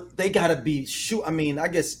 but they gotta be sure. I mean, I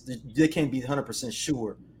guess they can't be 100%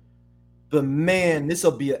 sure. But man, this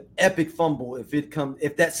will be an epic fumble if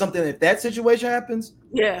that situation happens.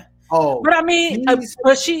 Yeah. Oh, but I mean,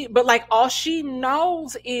 but like all she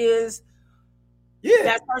knows is,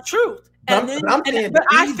 that's her truth. And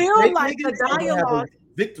I feel like the dialogue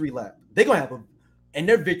victory lap. They're gonna have and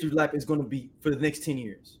their victory lap is gonna be for the next 10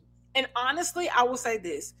 years. And honestly, I will say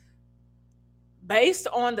this: based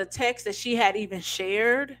on the text that she had even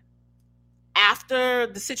shared after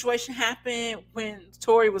the situation happened, when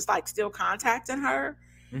Tory was like still contacting her,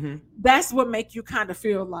 that's what make you kind of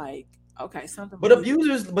feel like, okay, something.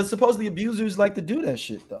 But supposedly abusers like to do that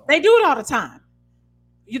shit though. They do it all the time.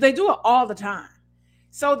 They do it all the time.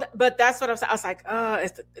 So, but that's what I was like,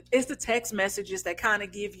 it's the text messages that kind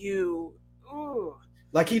of give you, ooh.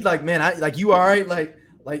 Like he's like, man, you all right? Like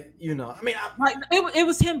Like, you know, I mean, Like it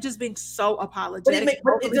was him just being so apologetic,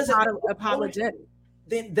 but it doesn't. apologetic.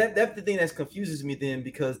 Then that's the thing that confuses me. Then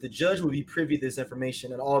because the judge would be privy to this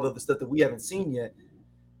information and all of the stuff that we haven't seen yet,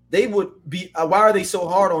 they would be. Why are they so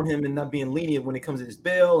hard on him and not being lenient when it comes to his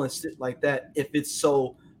bail and shit like that? If it's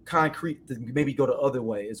so concrete, to maybe go the other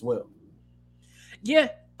way as well. Yeah.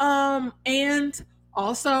 And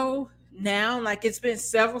also now, like it's been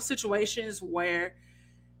several situations where,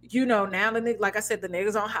 you know, now like I said, the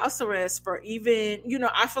nigga's on house arrest for even, you know,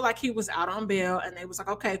 I feel like he was out on bail and they was like,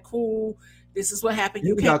 okay, cool. This is what happened.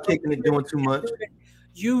 You can't kicking it, doing too much.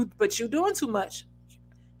 But you doing too much.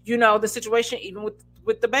 You know, the situation even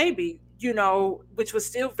with the baby, you know, which was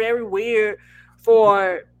still very weird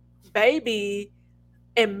for Baby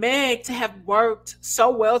and Meg to have worked so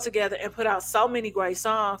well together and put out so many great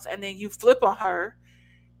songs, and then you flip on her.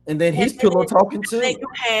 And then he's pillow talking too.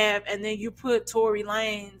 And then you put Tory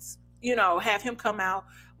Lanez, you know, have him come out,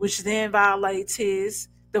 which then violates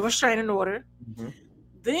the restraining order. Mm-hmm.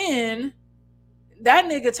 Then that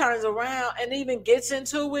nigga turns around and even gets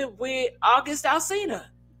into it with August Alsina.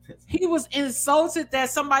 He was insulted that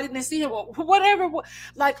somebody didn't see him. Whatever.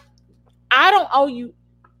 Like, I don't owe you.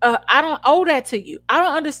 I don't owe that to you. I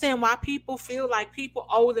don't understand why people feel like people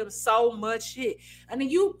owe them so much shit. And then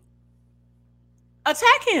you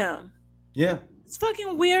attack him. Yeah. It's fucking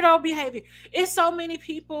weirdo behavior. It's so many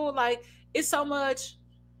people, like, it's so much.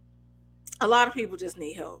 A lot of people just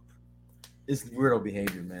need help. It's weirdo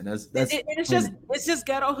behavior, man. It's just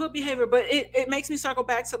ghetto hood behavior. But it makes me circle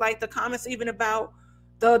back to like the comments even about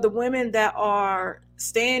the women that are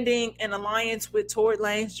standing in alliance with Tory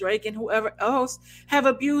Lanez, Drake, and whoever else have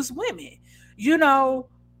abused women. You know,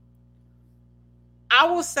 I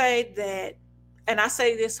will say that, and I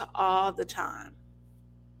say this all the time,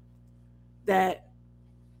 that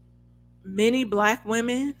many Black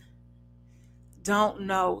women don't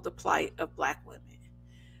know the plight of Black women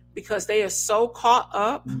because they are so caught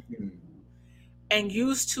up and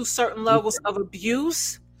used to certain levels of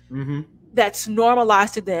abuse that's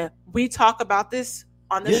normalized to them. We talk about this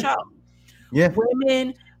on the show. Yeah,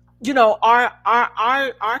 women, you know,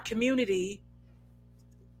 our community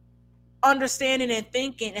understanding and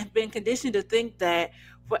thinking have been conditioned to think that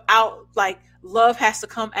without, like, love has to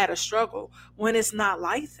come at a struggle when it's not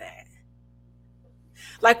like that.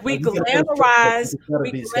 Like we glamorize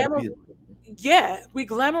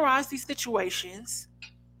these situations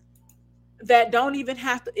that don't even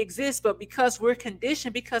have to exist, but because we're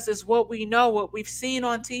conditioned, because it's what we know, what we've seen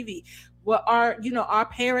on TV, what our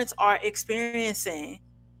parents are experiencing,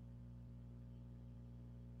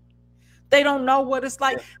 they don't know what it's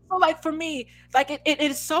like. So like for me, like it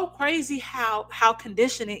is so crazy how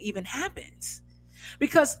conditioning even happens.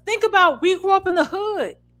 Because think about, we grew up in the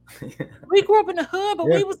hood. We grew up in the hood, but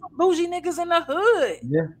we was some bougie niggas in the hood.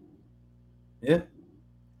 Yeah,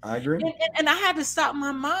 I agree. And I had to stop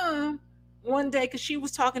my mom one day because she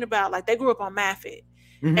was talking about, like, they grew up on Maffitt.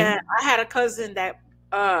 And I had a cousin that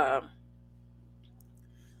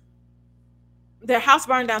their house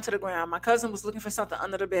burned down to the ground. My cousin was looking for something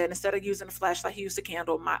under the bed. Instead of using a flashlight, he used a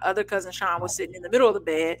candle. My other cousin, Sean, was sitting in the middle of the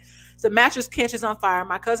bed. The mattress catches on fire.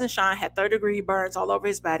 My cousin, Sean, had third-degree burns all over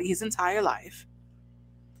his body his entire life.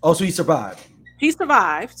 Oh, so he survived. He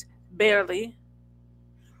survived, barely.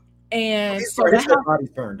 And his whole body's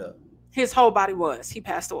burned up. His whole body was. He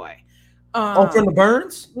passed away. From the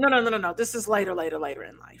burns? No. This is later in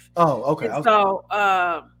life. Oh, okay. So,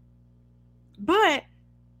 but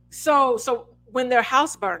so when their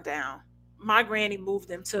house burned down, my granny moved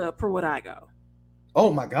them to Pruitt-Igoe.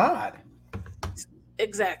 Oh my God!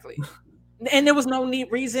 Exactly. And there was no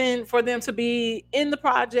reason for them to be in the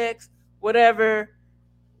projects. Whatever.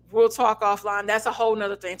 We'll talk offline. That's a whole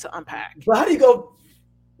nother thing to unpack. But how do you go?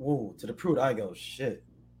 Whoa, to the Pruitt-Igoe shit.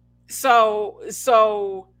 So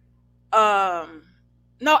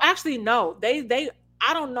no, actually no. They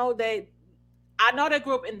I don't know, I know they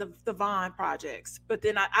grew up in the Vaughn projects, but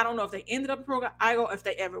then I don't know if they ended up in Pruitt-Igoe, if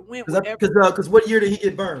they ever went. Because what year did he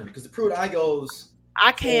get burned? Because the Pruitt-Igoes,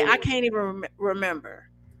 I can't even remember.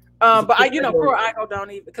 But Pruitt-Igoe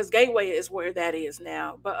don't even, because Gateway is where that is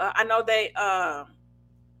now. But I know they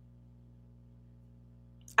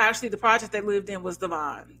actually the project they lived in was the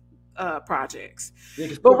Vaughn projects.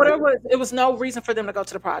 But whatever, it was no reason for them to go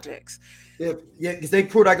to the projects. Yeah, because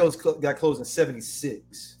Pruitt-Igoe got closed in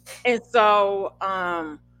 1976. And so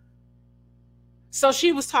so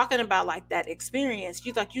she was talking about, like, that experience.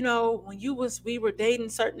 She's like, when we were dating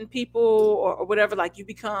certain people or whatever, like, you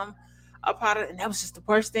become a part of it, and that was just the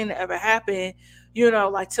worst thing that ever happened.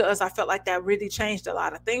 Like, to us, I felt like that really changed a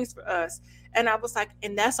lot of things for us. And I was like,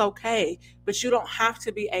 and that's okay, but you don't have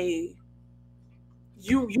to be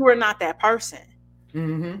you are not that person.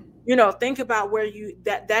 Mm-hmm. Think about where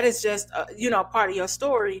that is just part of your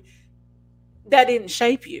story that didn't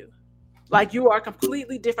shape you. Like, you are a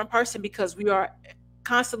completely different person because we are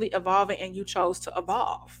constantly evolving, and you chose to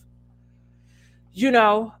evolve.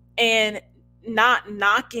 And not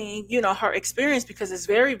knocking, her experience, because it's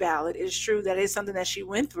very valid. It's true that it's something that she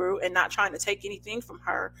went through, and not trying to take anything from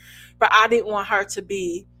her. But I didn't want her to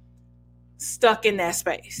be stuck in that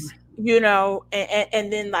space,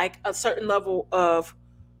 and then like a certain level of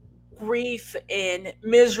grief and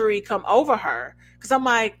misery come over her. Because I'm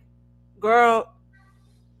like, girl,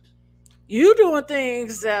 you doing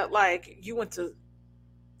things that, like, you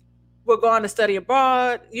were going to study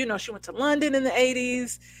abroad. She went to London in the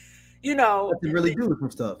 80s, What to really do with some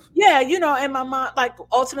stuff. yeah, and my mom, like,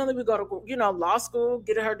 ultimately we go to, law school,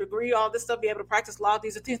 get her degree, all this stuff, be able to practice law.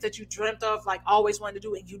 These are things that you dreamt of, like, always wanted to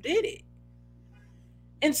do, and you did it.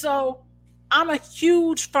 And so I'm a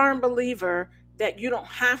huge firm believer that you don't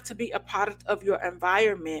have to be a product of your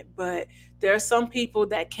environment, but there are some people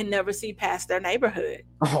that can never see past their neighborhood.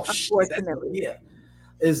 Oh, Unfortunately. yeah.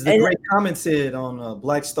 As the great comment said on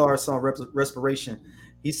Black Star song Respiration,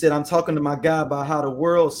 he said, "I'm talking to my guy about how the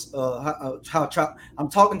world's I'm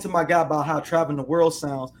talking to my guy about how traveling the world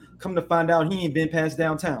sounds. Come to find out, he ain't been past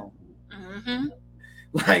downtown." Mm-hmm.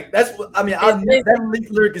 Like, that's what I mean. That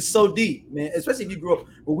lyric is so deep, man. Especially if you grew up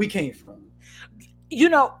where we came from.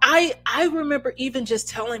 I remember even just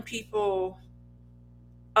telling people,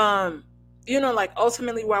 like,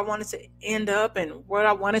 ultimately where I wanted to end up and what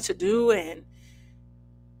I wanted to do, and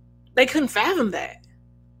they couldn't fathom that.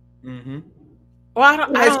 Mm-hmm. Well, I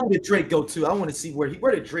don't. Where did Drake go to? I want to see where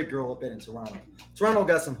did Drake grow up in Toronto? Toronto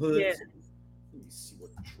got some hoods. Yeah. Let me see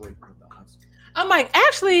what Drake about. I'm like,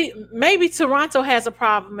 actually, maybe Toronto has a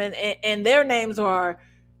problem, and their names are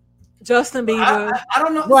Justin Bieber. I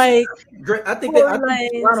don't know. Like, Drake, I think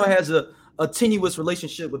Toronto has a tenuous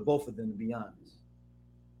relationship with both of them, to be honest.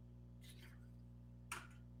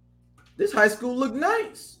 This high school looked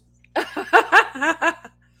nice.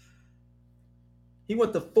 He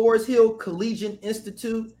went to Forest Hill Collegiate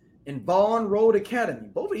Institute and Vaughan Road Academy.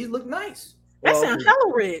 Both of these look nice. That sounds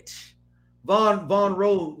hella rich. Vaughan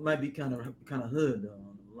Road might be kind of hood though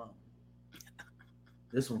on the low.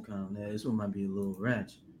 This one might be a little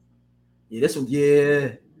ratchet. Yeah, this one,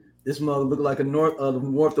 yeah. This mother look like a north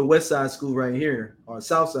or west side school right here, or a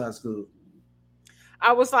south side school.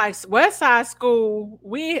 I was like, West Side School.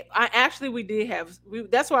 That's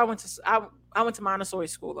where I went to. I went to Montessori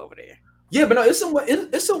school over there. Yeah, but no, it's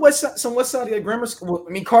some west side of the grammar school.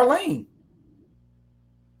 I mean, Carlane.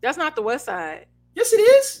 That's not the west side. Yes, it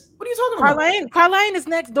is. What are you talking about? Carlane is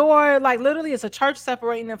next door. Like, literally, it's a church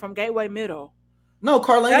separating them from Gateway Middle. No,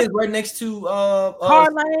 Carlane is right next to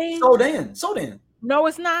Carlane. Sodan. No,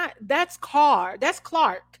 it's not. That's Clark.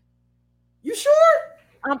 You sure?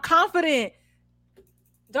 I'm confident.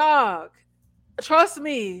 Dog, trust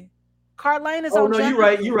me. Carlane is on. Oh no,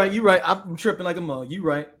 you're right. I'm tripping like a mug. You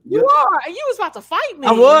right. You are. You was about to fight me.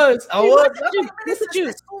 I was. This is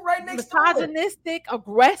you. School right next door. Misogynistic,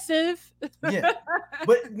 aggressive. Yeah,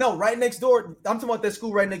 but no, right next door. I'm talking about that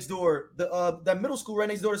school right next door. That middle school right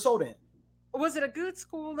next door to Sodan. Was it a good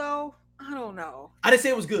school though? I don't know. I didn't say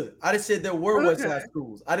it was good. I just said there were West Side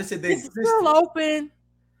schools. I just said they existed. Still open.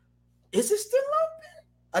 Is it still open?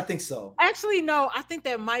 I think so. Actually, no. I think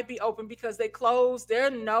that might be open because they closed. There are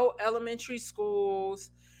no elementary schools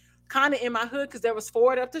kind of in my hood because there was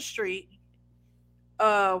Ford up the street.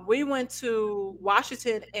 We went to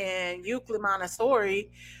Washington and Euclid Montessori.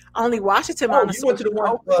 Only Washington Montessori.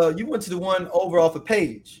 You went to the one over off of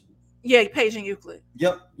Page. Yeah, Page and Euclid.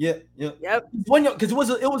 Yep. Because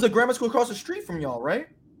it was a grammar school across the street from y'all, right?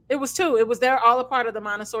 It was two. It was they're all a part of the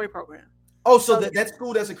Montessori program. Oh, so that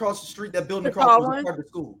school that's across the street, that building across was a part of the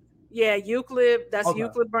school. Yeah, Euclid. That's okay.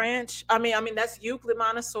 Euclid branch. I mean, that's Euclid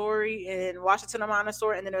Montessori and Washington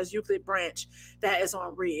Montessori, and then there's Euclid branch that is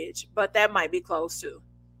on Ridge, but that might be closed too.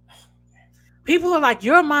 People are like,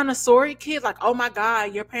 "You're a Montessori kid?" Like, "Oh my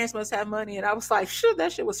God, your parents must have money." And I was like, "Sure,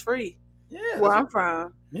 that shit was free." Yeah, where I'm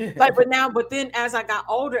from. Yeah. Like, but then as I got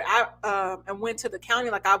older, I and went to the county.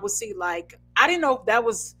 Like, I would see, like, I didn't know if that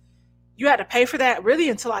was you had to pay for that really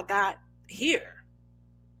until I got here.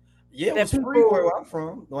 Yeah, it was free where I'm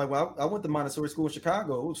from. Like, I went to Montessori school in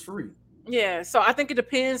Chicago. It was free. Yeah, so I think it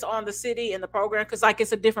depends on the city and the program because, like,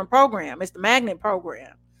 it's a different program. It's the magnet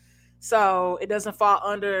program, so it doesn't fall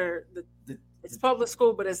under it's public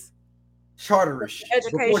school, but it's charterish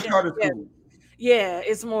education. Charter school. Yeah,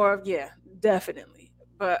 it's more of definitely.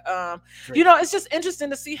 But it's just interesting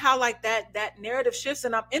to see how like that narrative shifts,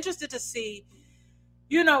 and I'm interested to see,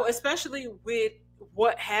 especially with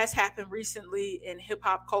what has happened recently in hip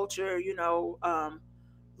hop culture,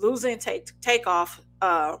 losing takeoff,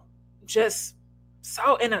 just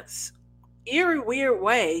so in a eerie, weird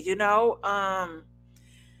way,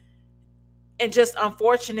 and just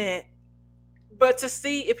unfortunate. But to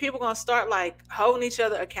see if people gonna start like holding each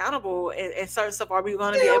other accountable and certain stuff, are we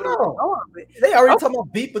gonna be Hell able to let no. go of it? They already Oh, talking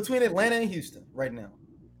about beef between Atlanta and Houston right now.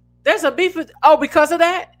 there's a beef with, oh, because of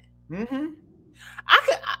that. Mm-hmm.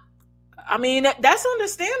 I mean, that's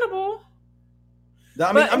understandable.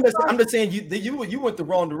 I mean, But I'm just saying you went the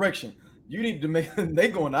wrong direction. You need to make they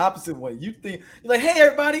going the opposite way. You think you're like, hey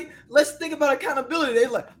everybody, let's think about accountability. They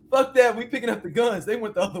like, fuck that, we picking up the guns. They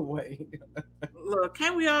went the other way. look,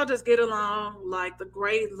 can't we all just get along like the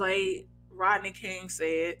great late Rodney King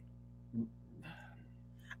said?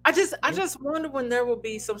 I just wonder when there will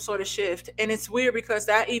be some sort of shift. And it's weird because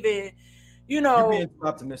that even, You're being too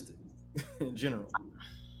optimistic in general.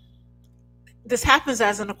 this happens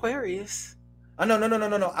as an Aquarius.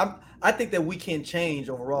 No. I think that we can change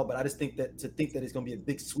overall, but I just think that it's going to be a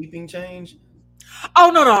big sweeping change. Oh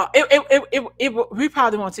no, we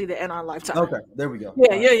probably won't see that in our lifetime. Okay, there we go.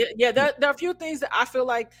 Yeah. There are a few things that I feel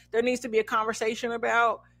like there needs to be a conversation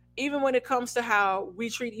about, even when it comes to how we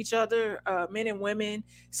treat each other, men and women.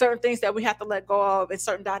 Certain things that we have to let go of, and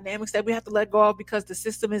certain dynamics that we have to let go of because the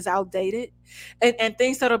system is outdated, and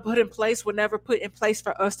things that are put in place were never put in place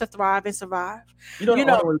for us to thrive and survive. The only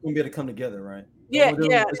way we're going to be able to come together, right? Yeah.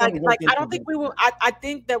 Like I don't think we will. I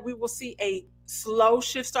think that we will see a slow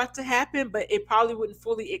shift start to happen, but it probably wouldn't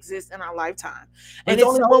fully exist in our lifetime. And it's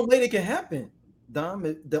only one way that can happen, Dom.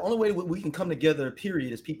 The only way we can come together,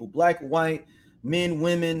 period, is people, black, white, men,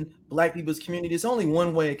 women, black people's community. There's only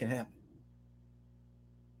one way it can happen.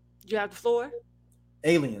 You have the floor.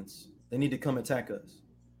 Aliens. They need to come attack us.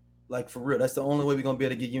 Like, for real. That's the only way we're going to be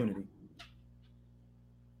able to get unity.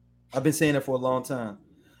 I've been saying that for a long time.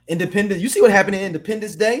 Independence. You see what happened in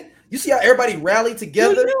Independence Day? You see how everybody rallied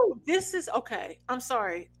together? This is okay. I'm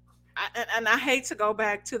sorry. I hate to go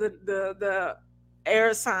back to the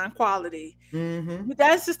air sign quality. Mm-hmm.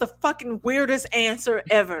 That's just the fucking weirdest answer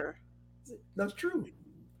ever. That's true.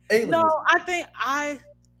 Aliens. No, I think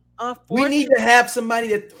we need to have somebody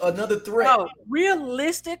that another threat. No,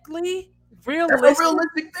 realistically, that's a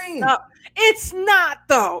realistic thing. No, it's not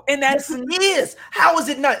though, and that's yes, it is. How is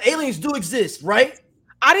it not? Aliens do exist, right?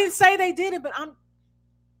 I didn't say they didn't, but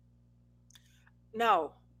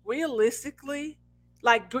no, realistically,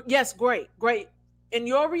 like, yes, great. In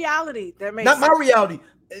your reality, there may not my reality.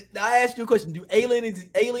 I asked you a question: do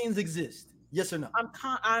aliens exist? Yes or no?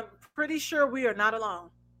 I'm pretty sure we are not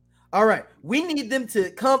alone. All right, we need them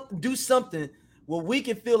to come do something where we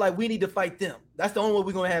can feel like we need to fight them. That's the only way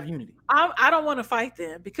we're gonna have unity. I don't want to fight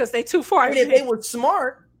them because they too far. And if they were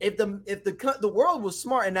smart, if the world was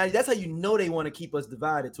smart, and now that's how you know they want to keep us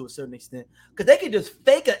divided to a certain extent, because they could just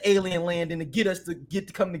fake an alien landing to get us to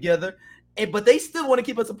come together, but they still want to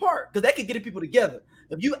keep us apart because they could get people together.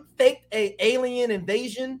 If you faked a alien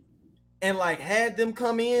invasion and like had them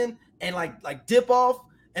come in and like dip off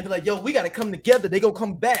and be like, yo, we got to come together, they gonna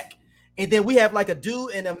come back, and then we have like a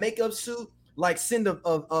dude in a makeup suit like send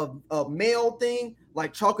a mail thing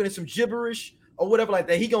like talking some gibberish or whatever like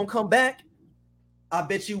that, he gonna come back. I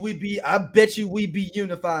bet you we be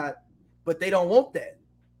unified, but they don't want that.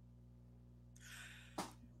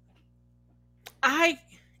 I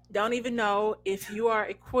don't even know if you are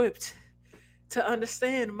equipped to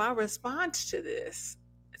understand my response to this.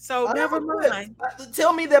 So never mind.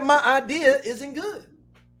 Tell me that my idea isn't good.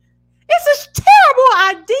 It's a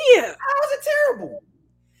terrible idea. How is it terrible?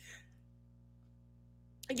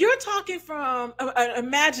 You're talking from an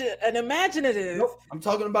imaginative. Nope. I'm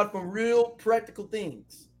talking about from real practical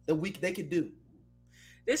things that they could do.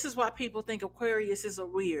 This is why people think Aquarius is a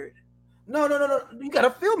weird. No. You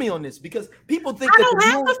gotta feel me on this because people think I don't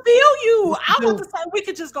have to feel you. I want to say we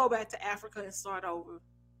could just go back to Africa and start over.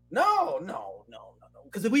 No.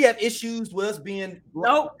 Because if we have issues with us being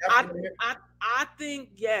I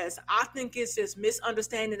think yes. I think it's this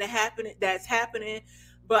misunderstanding that's happening.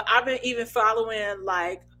 But I've been even following,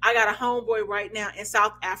 like, I got a homeboy right now in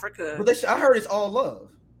South Africa. But I heard it's all love.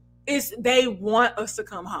 They want us to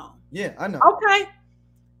come home. Yeah, I know. Okay.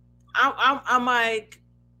 I'm like,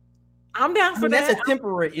 I'm down for that. That's a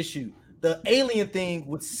temporary issue. The alien thing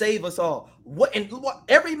would save us all.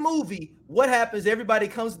 Every movie, what happens? Everybody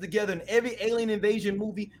comes together in every alien invasion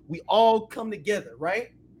movie. We all come together,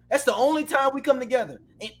 right? That's the only time we come together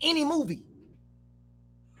in any movie.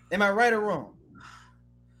 Am I right or wrong?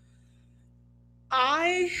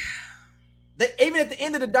 Even at the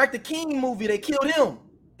end of the Dr. King movie, they killed him.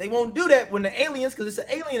 They won't do that when the aliens, because it's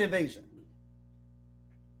an alien invasion.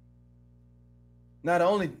 Now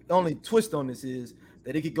the only twist on this is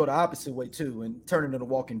that it could go the opposite way too and turn into The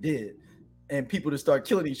Walking Dead, and people to start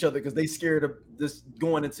killing each other because they scared of this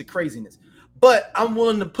going into craziness. But I'm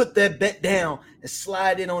willing to put that bet down and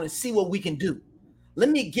slide in on and see what we can do. Let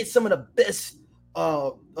me get some of the best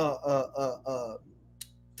 3D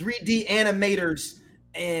animators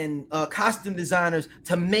and costume designers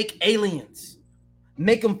to make aliens,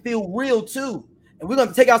 make them feel real too. And we're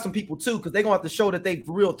gonna take out some people too because they're gonna have to show that they're a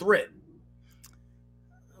real threat.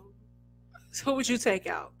 So who would you take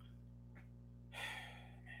out?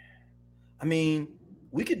 I mean,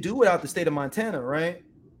 we could do without the state of Montana, right?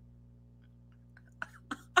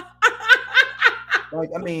 Like,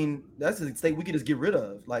 I mean, that's a state we could just get rid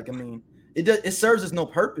of. Like, I mean, it serves us no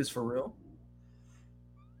purpose for real.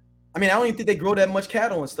 I mean, I don't even think they grow that much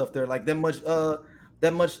cattle and stuff there, like that much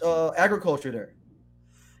agriculture there.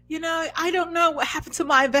 You know, I don't know what happened to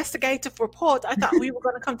my investigative report. I thought we were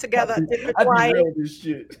going to come together. I'd be real this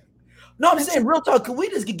shit. No, I'm saying real talk. Could we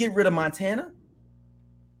just get rid of Montana?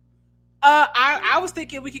 I was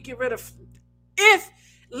thinking we could get rid of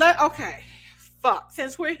okay. Fuck.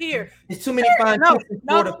 Since we're here, it's too many fine chicks in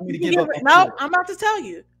Florida for me to give up. No, I'm about to tell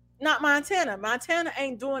you. Not Montana. Montana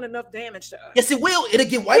ain't doing enough damage to us. Yes, it will. It'll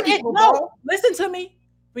get white people. No, listen to me.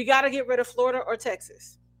 We got to get rid of Florida or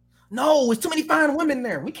Texas. No, it's too many fine women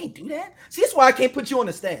there. We can't do that. See, that's why I can't put you on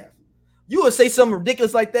the staff. You will say something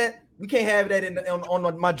ridiculous like that. We can't have that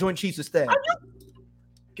on my Joint Chiefs of Staff.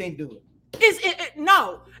 Can't do it.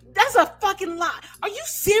 No, that's a fucking lie. Are you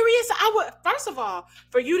serious? First of all,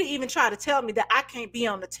 for you to even try to tell me that I can't be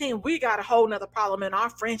on the team, we got a whole nother problem in our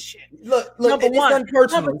friendship. Look, number one,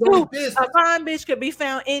 number two, a fine bitch could be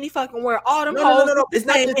found any fucking where. All them hoes. No. It's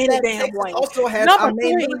not just any that. damn Texas way. also has number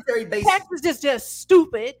main three, military base. Texas is just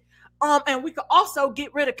stupid. And we could also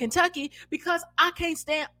get rid of Kentucky because I can't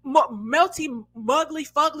stand melty, mugly,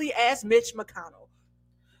 fugly ass Mitch McConnell.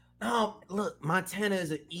 No, look, Montana is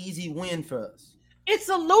an easy win for us. It's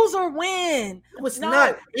a loser win. No, it's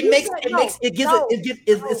not. It's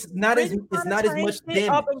not as much damage.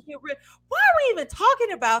 Why are we even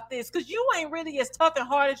talking about this? Because you ain't really as tough and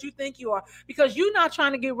hard as you think you are. Because you're not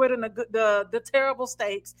trying to get rid of the terrible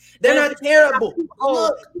states. They're not terrible.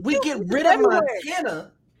 Look, we get rid of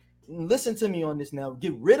Montana. Listen to me on this now.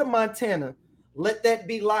 Get rid of Montana. Let that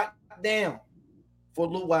be locked down for a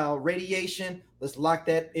little while. Radiation. Let's lock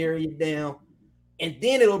that area down. And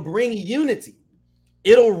then it'll bring unity.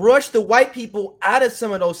 It'll rush the white people out of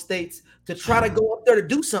some of those states to try to go up there to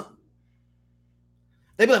do something.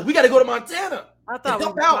 They'd be like, we got to go to Montana. I thought we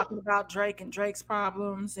were talking about Drake and Drake's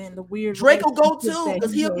problems and the weird. Drake will go too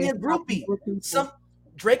because he'll be a groupie.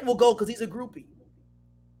 Drake will go because he's a groupie.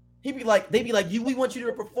 They'd be like, we want you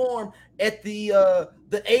to perform at the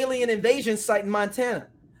alien invasion site in Montana.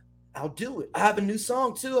 I'll do it. I have a new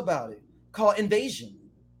song too about it called Invasion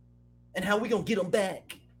and how we gonna get them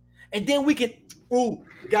back. And then we can,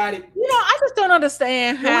 got it. You know, I just don't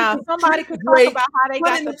understand how somebody could talk about how they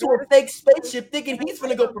got into a fake spaceship thinking he's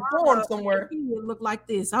gonna go perform somewhere. He would look like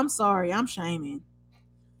this. I'm sorry, I'm shaming.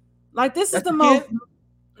 Like this is the most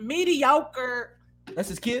mediocre. That's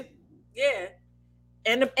his kid? Yeah.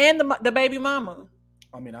 And the baby mama.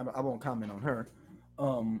 I mean, I won't comment on her.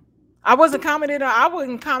 I wouldn't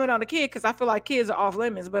comment on the kid because I feel like kids are off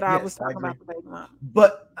limits. But I was talking about the baby mama.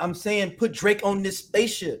 But I'm saying, put Drake on this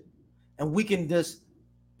spaceship, and we can just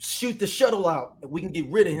shoot the shuttle out, and we can get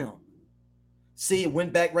rid of him. See, it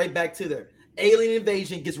went right back to there. Alien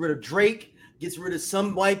invasion gets rid of Drake, gets rid of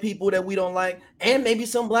some white people that we don't like, and maybe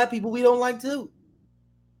some black people we don't like too.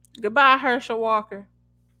 Goodbye, Herschel Walker.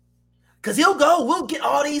 Cause he'll go. We'll get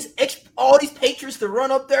all these patriots to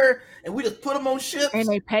run up there, and we just put them on ships. And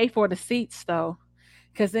they pay for the seats though,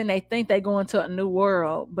 because then they think they go into a new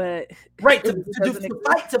world. But right to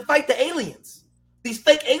fight the aliens, these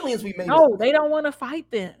fake aliens we made. No, they don't want to fight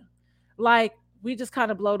them. Like we just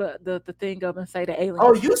kind of blow the thing up and say the aliens.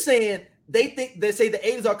 Oh, you saying they say the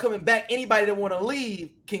aliens are coming back? Anybody that want to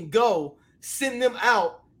leave can go. Send them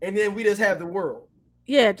out, and then we just have the world.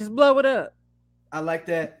 Yeah, just blow it up. I like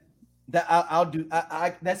that. That I'll do.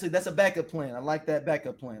 That's a backup plan. I like that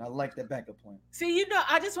backup plan. See, you know,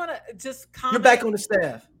 I just want to just comment. You're back on the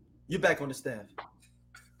staff.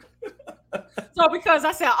 So because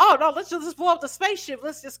I said, oh no, let's just blow up the spaceship.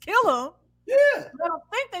 Let's just kill them. Yeah. I don't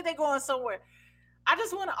think that they're going somewhere. I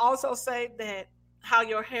just want to also say that how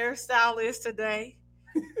your hairstyle is today,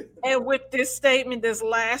 and with this statement, this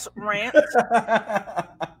last rant,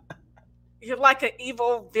 you're like an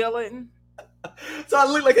evil villain. So I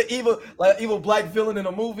look like an evil black villain in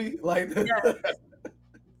a movie, like that.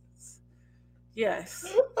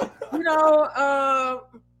 Yes. You know,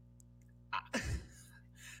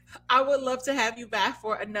 I would love to have you back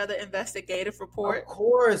for another investigative report. Of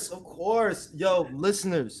course. Yo,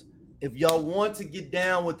 listeners, if y'all want to get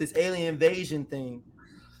down with this alien invasion thing,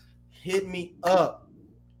 hit me up.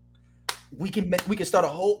 We can start a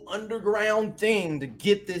whole underground thing to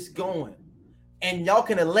get this going, and y'all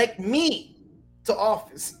can elect me to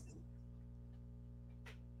office.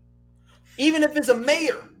 Even if it's a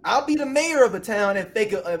mayor, I'll be the mayor of a town and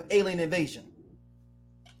fake an alien invasion.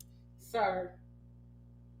 Sir,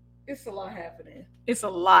 it's a lot happening. It's a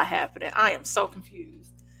lot happening. I am so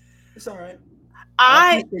confused. It's all right.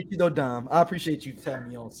 I appreciate you though, Dom. I appreciate you taking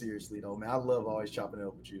me on seriously though, man. I love always chopping it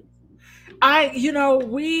up with you.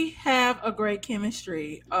 We have a great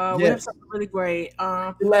chemistry. We have something really great.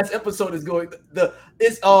 The last episode is going.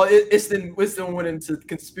 It's then went into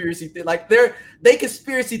conspiracy theory. Like they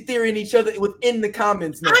conspiracy theorying each other within the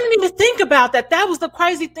comments now. I didn't even think about that. That was the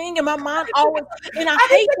crazy thing in my mind always. And I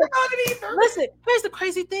hate it either. Listen, here's the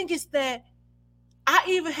crazy thing is that I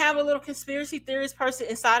even have a little conspiracy theorist person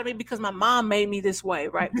inside of me because my mom made me this way,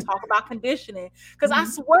 right? We talk about conditioning. Because I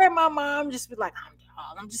swear my mom just be like,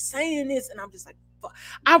 I'm just saying this. And I'm just like, fuck.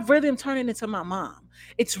 I really am turning into my mom.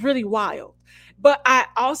 It's really wild. But I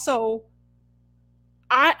also,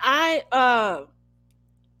 I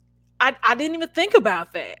didn't even think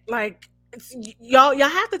about that. Like, y'all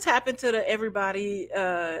have to tap into the everybody.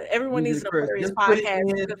 Everyone needs an Aquarius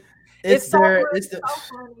podcast. It's so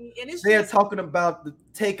funny. And they're talking about the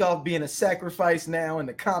takeoff being a sacrifice now in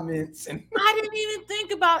the comments, and I didn't even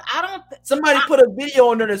think about. Somebody put a video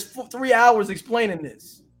on there that's 3 hours explaining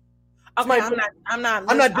this. Okay, I'm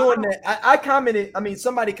not doing that. I commented. I mean,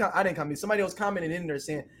 I didn't comment. Somebody else commented in there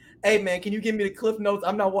saying, "Hey man, can you give me the cliff notes?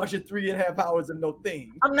 I'm not watching 3.5 hours of no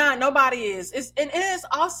thing." I'm not. Nobody is. It's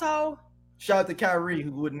also. Shout out to Kyrie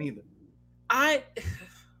who wouldn't either.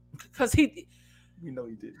 Because he. You know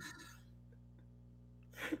he did.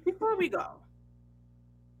 Before we go,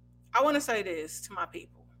 I want to say this to my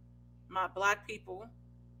people, my Black people.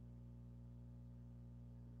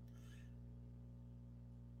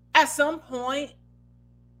 At some point,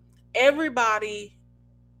 everybody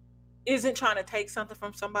isn't trying to take something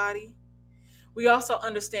from somebody. We also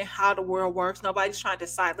understand how the world works. Nobody's trying to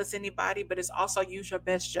silence anybody, but it's also use your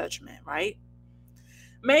best judgment, right?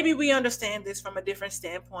 Maybe we understand this from a different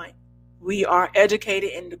standpoint. We are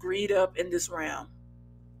educated and degreed up in this realm.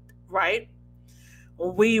 Right?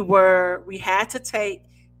 We had to take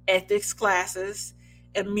ethics classes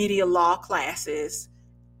and media law classes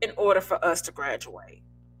in order for us to graduate.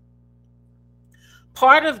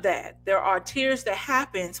 Part of that, there are tiers that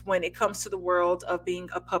happens when it comes to the world of being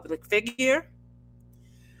a public figure.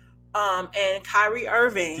 And Kyrie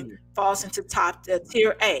Irving falls into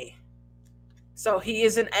tier A. So he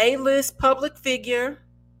is an A-list public figure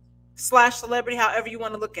 / celebrity, however you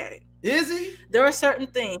want to look at it. Is he? There are certain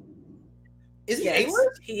things. Is he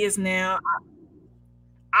A-list? He is now.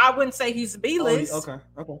 I wouldn't say he's B-list. Okay.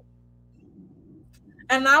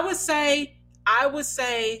 And I would say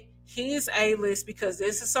he is A-list because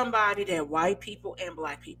this is somebody that white people and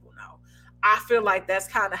Black people know. I feel like that's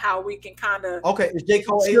kind of how we can kind of. Okay, is J.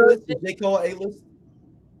 Cole A-list? Is J. Cole A-list?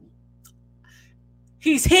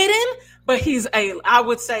 He's hidden, but he's I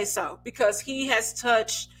would say so because he has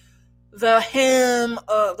touched the hem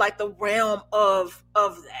of like the realm of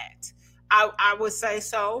that. I would say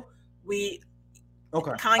so. Okay.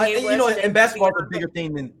 Kanye West, and basketball is a bigger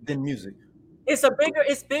thing than music. It's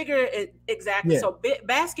bigger. Exactly. Yeah. So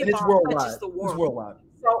basketball touches the world. It's worldwide.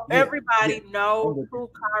 So everybody knows who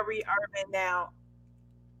Kyrie Irving now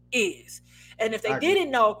is. And if they didn't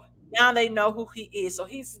know, now they know who he is. So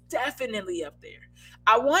he's definitely up there.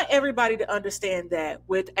 I want everybody to understand that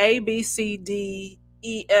with A, B, C, D,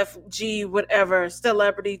 E, F, G, whatever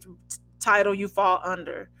celebrity title you fall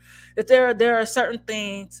under, that there are certain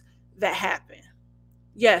things that happen.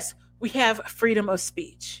 Yes, we have freedom of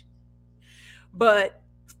speech, but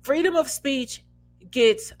freedom of speech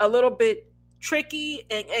gets a little bit tricky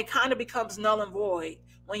and kind of becomes null and void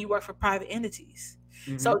when you work for private entities.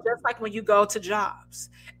 Mm-hmm. So just like when you go to jobs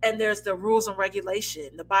and there's the rules and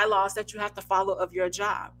regulation, the bylaws that you have to follow of your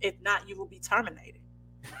job. If not, you will be terminated.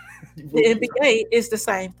 The NBA is the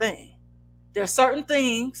same thing. There are certain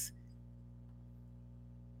things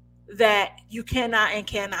that you cannot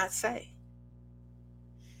say.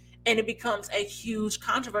 And it becomes a huge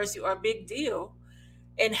controversy or a big deal.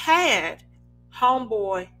 And had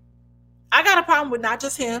homeboy, I got a problem with not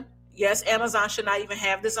just him. Yes, Amazon should not even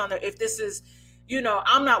have this on there. If this is,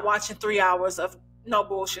 I'm not watching 3 hours of no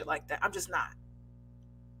bullshit like that. I'm just not.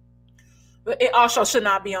 But it also should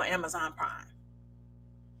not be on Amazon Prime.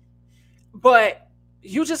 But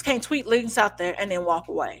you just can't tweet links out there and then walk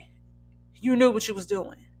away. You knew what you was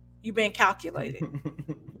doing. You've been calculated.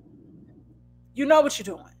 You know what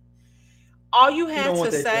you're doing. All you He had don't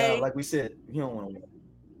want to that say, like we said, he don't want to work.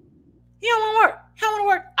 he don't want to work. He don't want to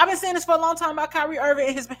work. I've been saying this for a long time about Kyrie Irving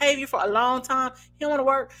and his behavior for a long time. He don't want to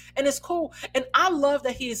work, and it's cool. And I love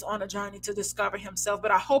that he is on a journey to discover himself.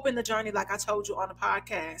 But I hope in the journey, like I told you on the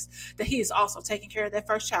podcast, that he is also taking care of that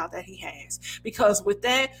first child that he has. Because with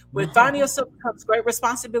that, with finding yourself comes great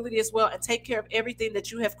responsibility as well, and take care of everything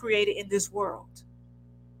that you have created in this world.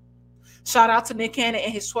 Shout out to Nick Cannon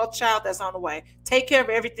and his 12th child that's on the way. Take care of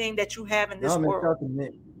everything that you have in this world. Shout out to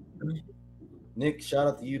Nick. Nick, shout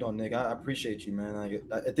out to you, though, Nick. I appreciate you, man.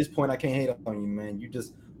 At this point, I can't hate on you, man.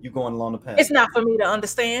 You going along the path. It's not for me to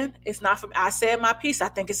understand. It's not for me. I said my piece. I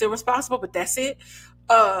think it's irresponsible, but that's it.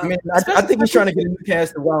 I think he's trying to get a new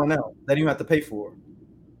cast to Wild 'N Out that he don't have to pay for.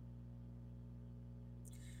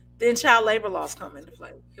 Then child labor laws come into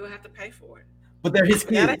play. He'll have to pay for it. But they're his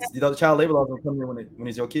kids. The child labor laws don't come in when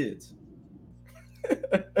it's your kids.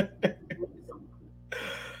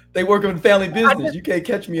 They work in family business. You can't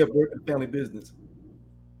catch me up working in family business.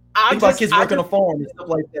 Think about kids working on a farm and stuff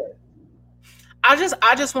like that.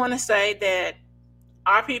 I just want to say that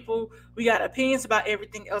our people, we got opinions about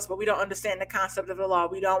everything else, but we don't understand the concept of the law.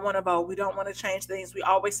 We don't want to vote. We don't want to change things. We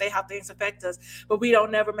always say how things affect us, but we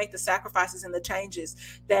don't never make the sacrifices and the changes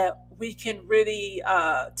that we can really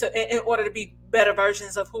in order to be better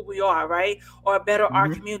versions of who we are, right? Or better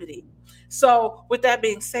our community. So with that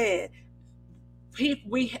being said,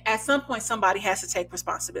 we at some point somebody has to take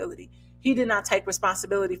responsibility. He did not take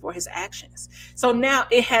responsibility for his actions. So now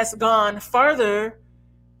it has gone further.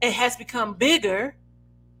 It has become bigger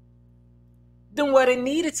than what it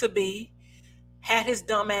needed to be had his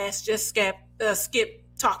dumb ass just skip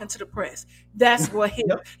talking to the press. That's what he,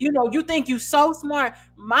 you think you so smart.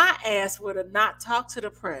 My ass would have not talked to the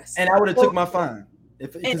press. And I would have took my fine.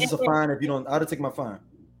 If it's a fine, if you don't, I would have taken my fine.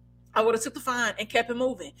 I would have took the fine and kept it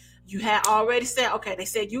moving. You had already said, okay, they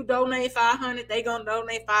said you donate $500, they gonna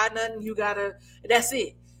donate $5 nothing. You gotta, that's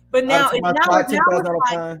it. But now it's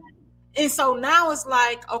like, and so now it's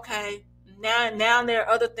like, okay, now there are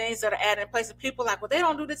other things that are added in place. And people are like, well, they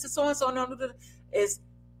don't do this to so and so. Don't do this. It's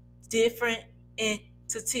different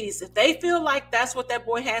entities. If they feel like that's what that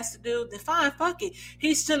boy has to do, then fine, fuck it.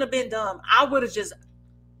 He shouldn't have been dumb. I would have just.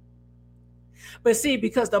 But see,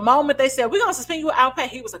 because the moment they said, we're going to suspend you without pay,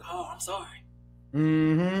 he was like, oh, I'm sorry.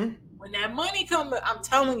 Mm-hmm. When that money comes, I'm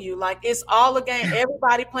telling you, like, it's all a game.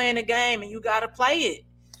 Everybody playing a game, and you got to play it.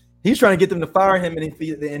 He's trying to get them to fire him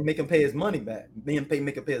and make him pay his money back. Make him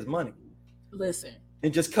pay his money. Listen.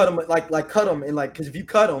 And just cut him, cut him. And, because if you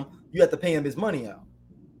cut him, you have to pay him his money out.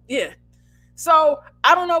 Yeah. So,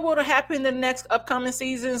 I don't know what will happen in the next upcoming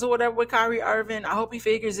seasons or whatever with Kyrie Irving. I hope he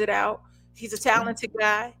figures it out. He's a talented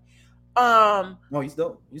guy. No, he's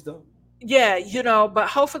dope. Yeah, but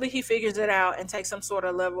hopefully he figures it out and takes some sort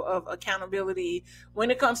of level of accountability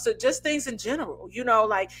when it comes to just things in general.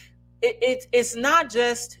 Like it's not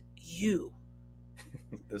just you.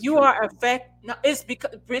 You true. Are no, it's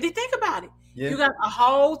because really think about it. Yeah. You got a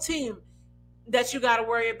whole team that you got to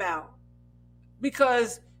worry about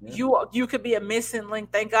because you could be a missing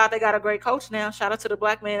link. Thank God they got a great coach now. Shout out to the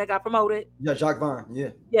black man that got promoted. Yeah, Jacques Vaughn. Yeah.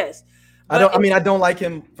 Yes. I don't like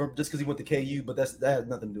him just because he went to KU, but that has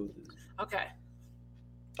nothing to do with it. Okay.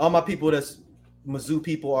 All my people that's Mizzou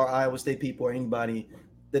people or Iowa State people or anybody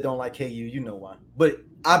that don't like KU, you know why. But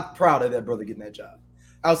I'm proud of that brother getting that job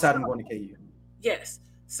outside of going to KU. Yes.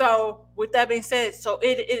 So with that being said, so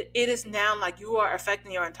it is now like you are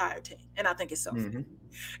affecting your entire team. And I think it's selfish.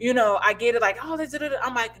 Mm-hmm. I get it like, oh, they did it.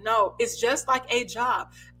 I'm like, no, it's just like a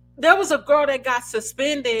job. There was a girl that got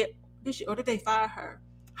suspended. Or did they fire her?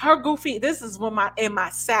 Her goofy, this is in my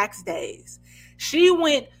Saks days. She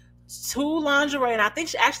went to lingerie, and I think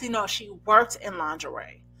she worked in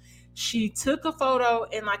lingerie. She took a photo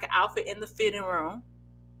in like an outfit in the fitting room.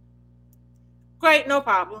 Great, no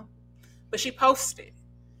problem. But she posted.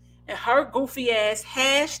 And her goofy ass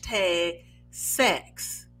hashtag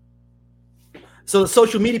sex. So the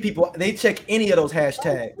social media people, they check any of those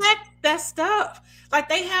hashtags. They check that stuff. Like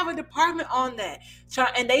they have a department on that.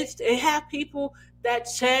 And they have people that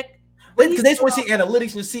check because they just want to see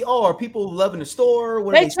analytics and see, are people loving the store?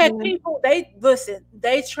 They track people.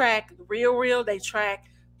 They track Real. They track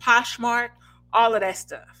Poshmark, all of that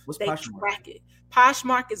stuff. What's they Poshmark? Track it.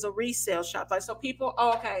 Poshmark is a resale shop. Like so, people.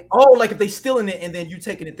 Okay. Oh, like if they stealing it and then you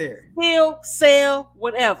taking it there. Steal, sell,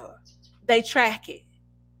 whatever. They track it.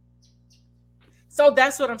 So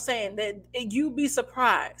that's what I'm saying. That you'd be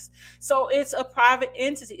surprised. So it's a private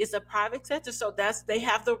entity. It's a private sector. So they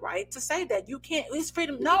have the right to say that. You can't. It's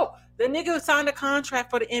freedom. No, the nigga signed a contract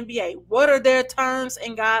for the NBA. What are their terms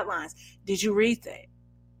and guidelines? Did you read that?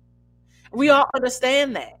 We all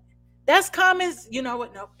understand that. That's common. You know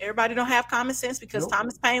what? No, everybody don't have common sense because Nope.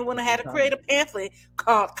 Thomas Paine wouldn't have had to create a pamphlet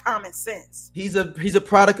called Common Sense. He's a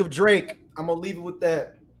product of Drake. I'm gonna leave it with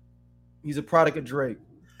that. He's a product of Drake.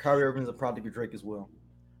 Kyrie Irving is a product of Drake as well.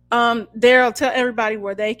 Daryl, tell everybody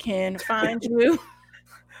where they can find you.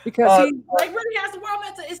 Because he like really has the world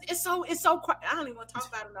mental. It's so I don't even want to talk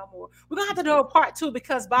about it no more. We're gonna have to do a part 2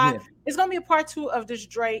 because it's gonna be a part 2 of this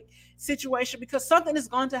Drake situation because something is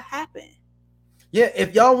going to happen. Yeah,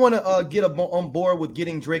 if y'all want to get on board with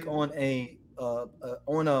getting Drake on a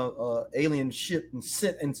alien ship and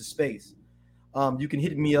sent into space, you can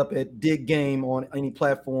hit me up at Dig Game on any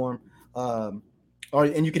platform, and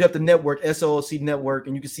you can have the network SOLC network,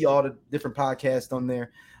 and you can see all the different podcasts on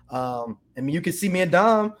there. I mean, you can see me and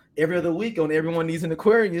Dom every other week on Everyone Needs an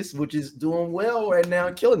Aquarius, which is doing well right now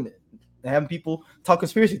and killing it. Having people talk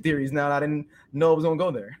conspiracy theories now. I didn't know I was gonna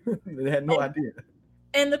go there. They had no idea.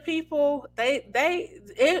 And the people,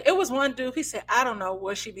 it was one dude. He said, "I don't know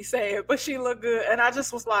what she be saying, but she looked good," and I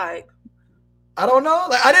just was like, "I don't know."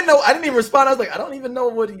 Like I didn't know. I didn't even respond. I was like, "I don't even know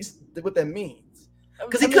what that means,"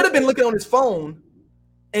 because he could have been looking on his phone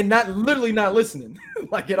and not listening,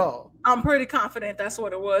 like at all. I'm pretty confident that's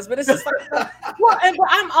what it was, but it's just like, well, but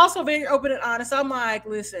I'm also very open and honest. I'm like,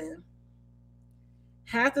 listen,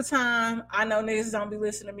 half the time I know niggas don't be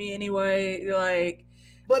listening to me anyway. Like,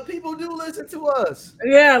 but people do listen to us.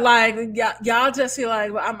 Yeah, like y'all just feel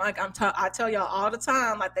like I tell y'all all the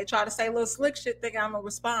time. Like they try to say little slick shit, thinking I'm gonna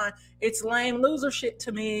respond. It's lame loser shit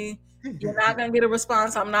to me. You're not gonna get a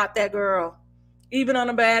response. I'm not that girl. Even on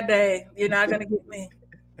a bad day, you're not gonna get me.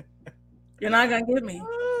 You're not gonna get me.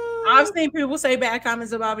 I've seen people say bad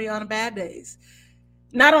comments about me on bad days.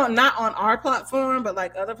 Not on our platform, but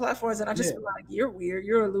like other platforms, and I just feel like you're weird.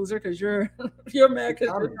 You're a loser because you're mad because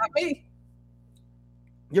you're not me.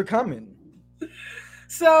 You're coming.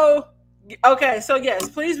 So, okay. So yes,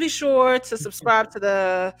 please be sure to subscribe to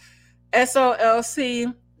the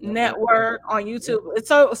SOLC network on YouTube. It's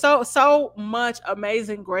so much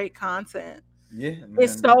amazing, great content. Yeah, man.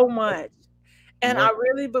 It's so much. And I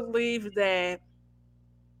really believe that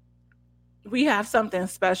we have something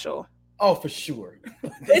special. Oh, for sure.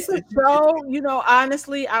 It's a show,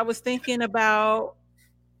 honestly, I was thinking about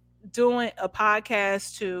doing a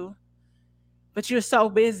podcast too, but you're so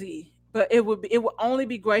busy. But it would only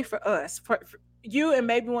be great for us, for you and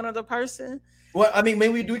maybe one other person. Well, I mean,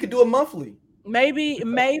 maybe we could do it monthly. Maybe,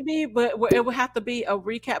 but it would have to be a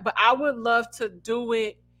recap. But I would love to do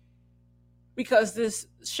it because this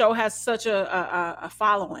show has such a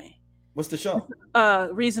following. What's the show?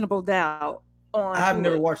 Reasonable Doubt. I've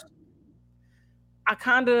never watched it. I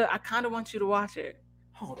kind of want you to watch it.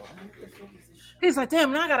 Hold on. He's like,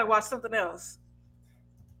 damn, now I gotta watch something else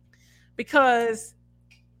because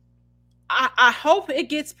I hope it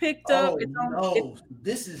gets picked up.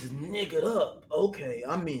 This is nigga up. Okay,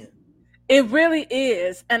 I'm in. It really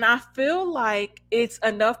is, and I feel like it's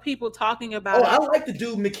enough people talking about it. I like the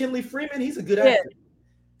dude McKinley Freeman. He's a good actor.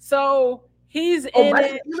 So he's in it.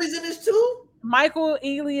 Michael Ealy's in this too? Michael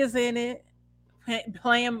Ealy is in it,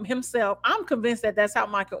 playing himself. I'm convinced that that's how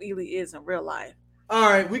Michael Ealy is in real life. All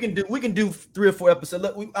right, we can do 3 or 4 episodes.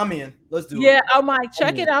 I'm in. Let's do it. Yeah, I might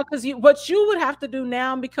check it out because what you would have to do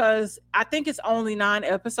now, because I think it's only 9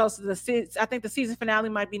 episodes. I think the season finale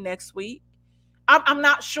might be next week. I'm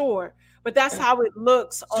not sure, but that's how it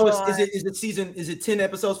looks. So is it 10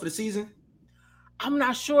 episodes for the season? I'm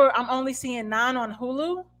not sure. I'm only seeing 9 on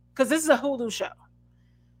Hulu because this is a Hulu show.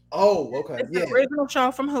 Oh, okay. It's the original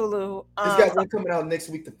show from Hulu. It's got one coming out next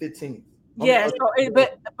week, the 15th. Yeah,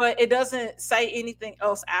 but it doesn't say anything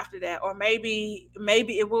else after that, or maybe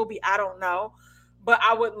it will be. I don't know, but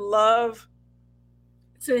I would love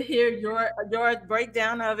to hear your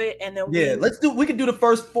breakdown of it, and then we can do the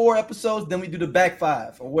first 4 episodes, then we do the back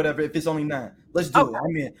 5 or whatever. If it's only 9, let's do it.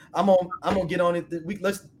 I'm in. I'm gonna get on it.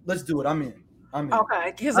 Let's do it. I'm in.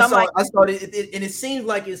 Okay, because I started it, and it seems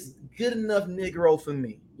like it's good enough Negro for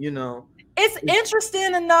me. It's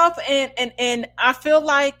interesting enough, and I feel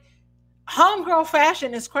like homegirl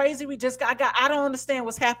fashion is crazy. We just I don't understand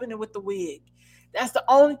what's happening with the wig. That's the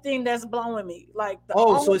only thing that's blowing me. Like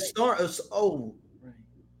so it's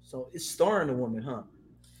starring a woman, huh?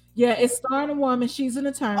 Yeah, it's starring a woman. She's an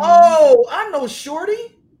attorney. Oh, I know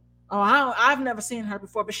Shorty. Oh, I've never seen her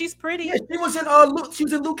before, but she's pretty. Yeah, she was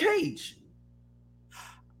in Luke Cage.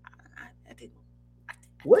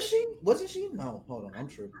 Was she? Wasn't she? No, hold on. I'm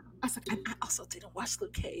sure. I also didn't watch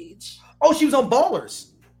Luke Cage. Oh, she was on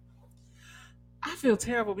Ballers. I feel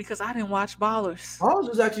terrible because I didn't watch Ballers. Ballers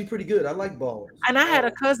was actually pretty good. I like Ballers. And I had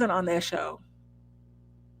a cousin on that show.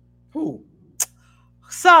 Who?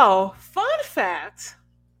 So, fun fact.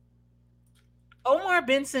 Omar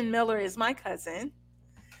Benson Miller is my cousin.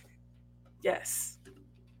 Yes.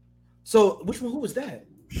 So which one? Who was that?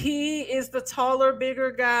 He is the taller,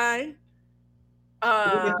 bigger guy.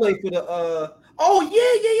 He played for the. Oh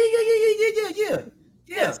yeah.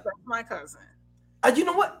 Yes, that's my cousin. You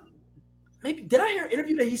know what? Maybe did I hear an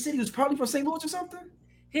interview that he said he was probably from St. Louis or something?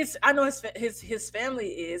 I know his family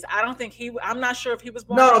is. I don't think I'm not sure if he was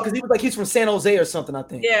born. No, because he was like he's from San Jose or something, I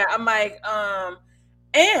think. Yeah, I'm like,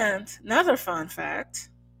 and another fun fact.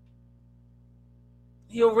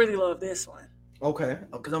 You'll really love this one. Okay,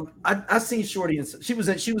 because I seen Shorty and she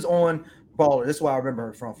was on Baller. That's why I remember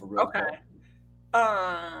her from for real. Okay.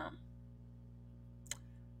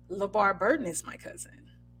 LeVar Burton is my cousin.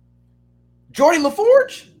 Jordy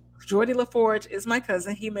LaForge? Jordy LaForge is my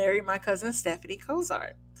cousin. He married my cousin Stephanie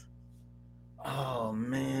Cozart. Oh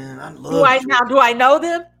man, I love. Do I know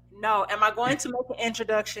them? No. Am I going to make an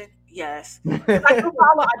introduction? Yes.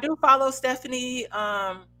 I do follow Stephanie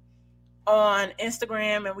on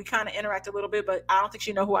Instagram, and we kind of interact a little bit, but I don't think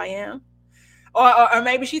she know who I am. Or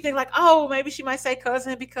maybe she think like, oh, maybe she might say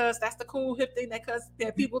cousin because that's the cool hip thing that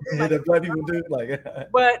people do. Yeah, that black people do like.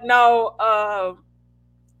 But no,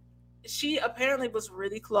 she apparently was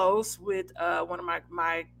really close with one of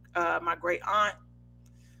my great aunt,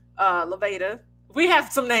 Levada. We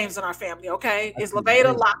have some names in our family, okay? It's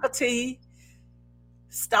Levada, Lockaty,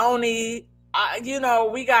 Stony.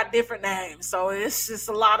 We got different names, so it's just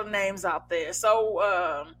a lot of names out there.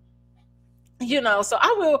 So, so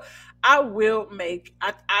I will make.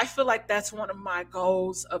 I feel like that's one of my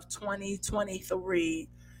goals of 2023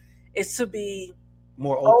 is to be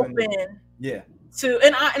more open. Yeah.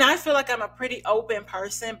 And I feel like I'm a pretty open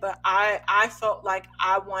person, but I felt like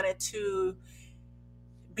I wanted to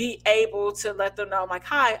be able to let them know, like,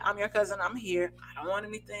 hi, I'm your cousin. I'm here. I don't want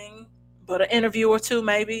anything but an interview or two,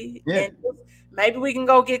 maybe. Yeah. And maybe we can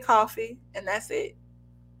go get coffee, and that's it.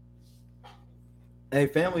 Hey,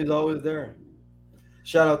 family's always there.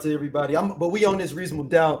 Shout out to everybody. But we on this Reasonable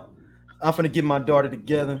Doubt. I'm gonna get my daughter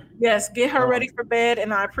together. Yes, get her ready for bed,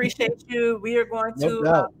 and I appreciate you. We are going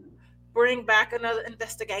to bring back another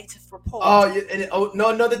investigative report. Oh, yeah,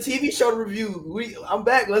 another TV show to review. I'm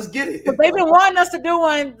back. Let's get it. They've been wanting us to do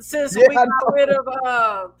one since we got rid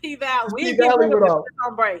of P-Valley. We get rid of it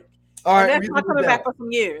on break. All right, and that's not coming back for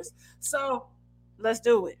some years. So let's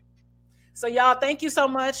do it. So y'all, thank you so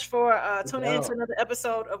much for tuning in to another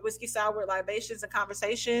episode of Whiskey Sour Libations and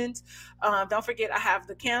Conversations. Don't forget, I have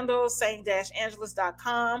the candles,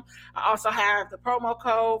 saint-angelus.com. I also have the promo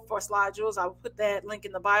code for Sly Jewels. I will put that link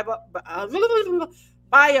in the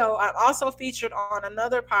bio. I'm also featured on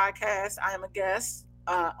another podcast. I am a guest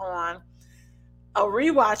on a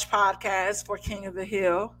rewatch podcast for King of the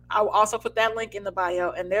Hill. I will also put that link in the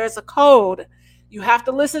bio. And there's a code. You have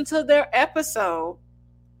to listen to their episode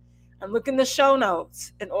and look in the show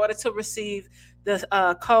notes in order to receive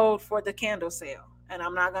the code for the candle sale. And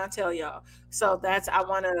I'm not going to tell y'all. So I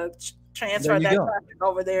want to transfer that traffic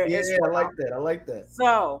over there. Yeah, I like that.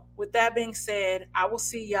 So with that being said, I will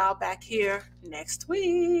see y'all back here next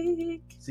week.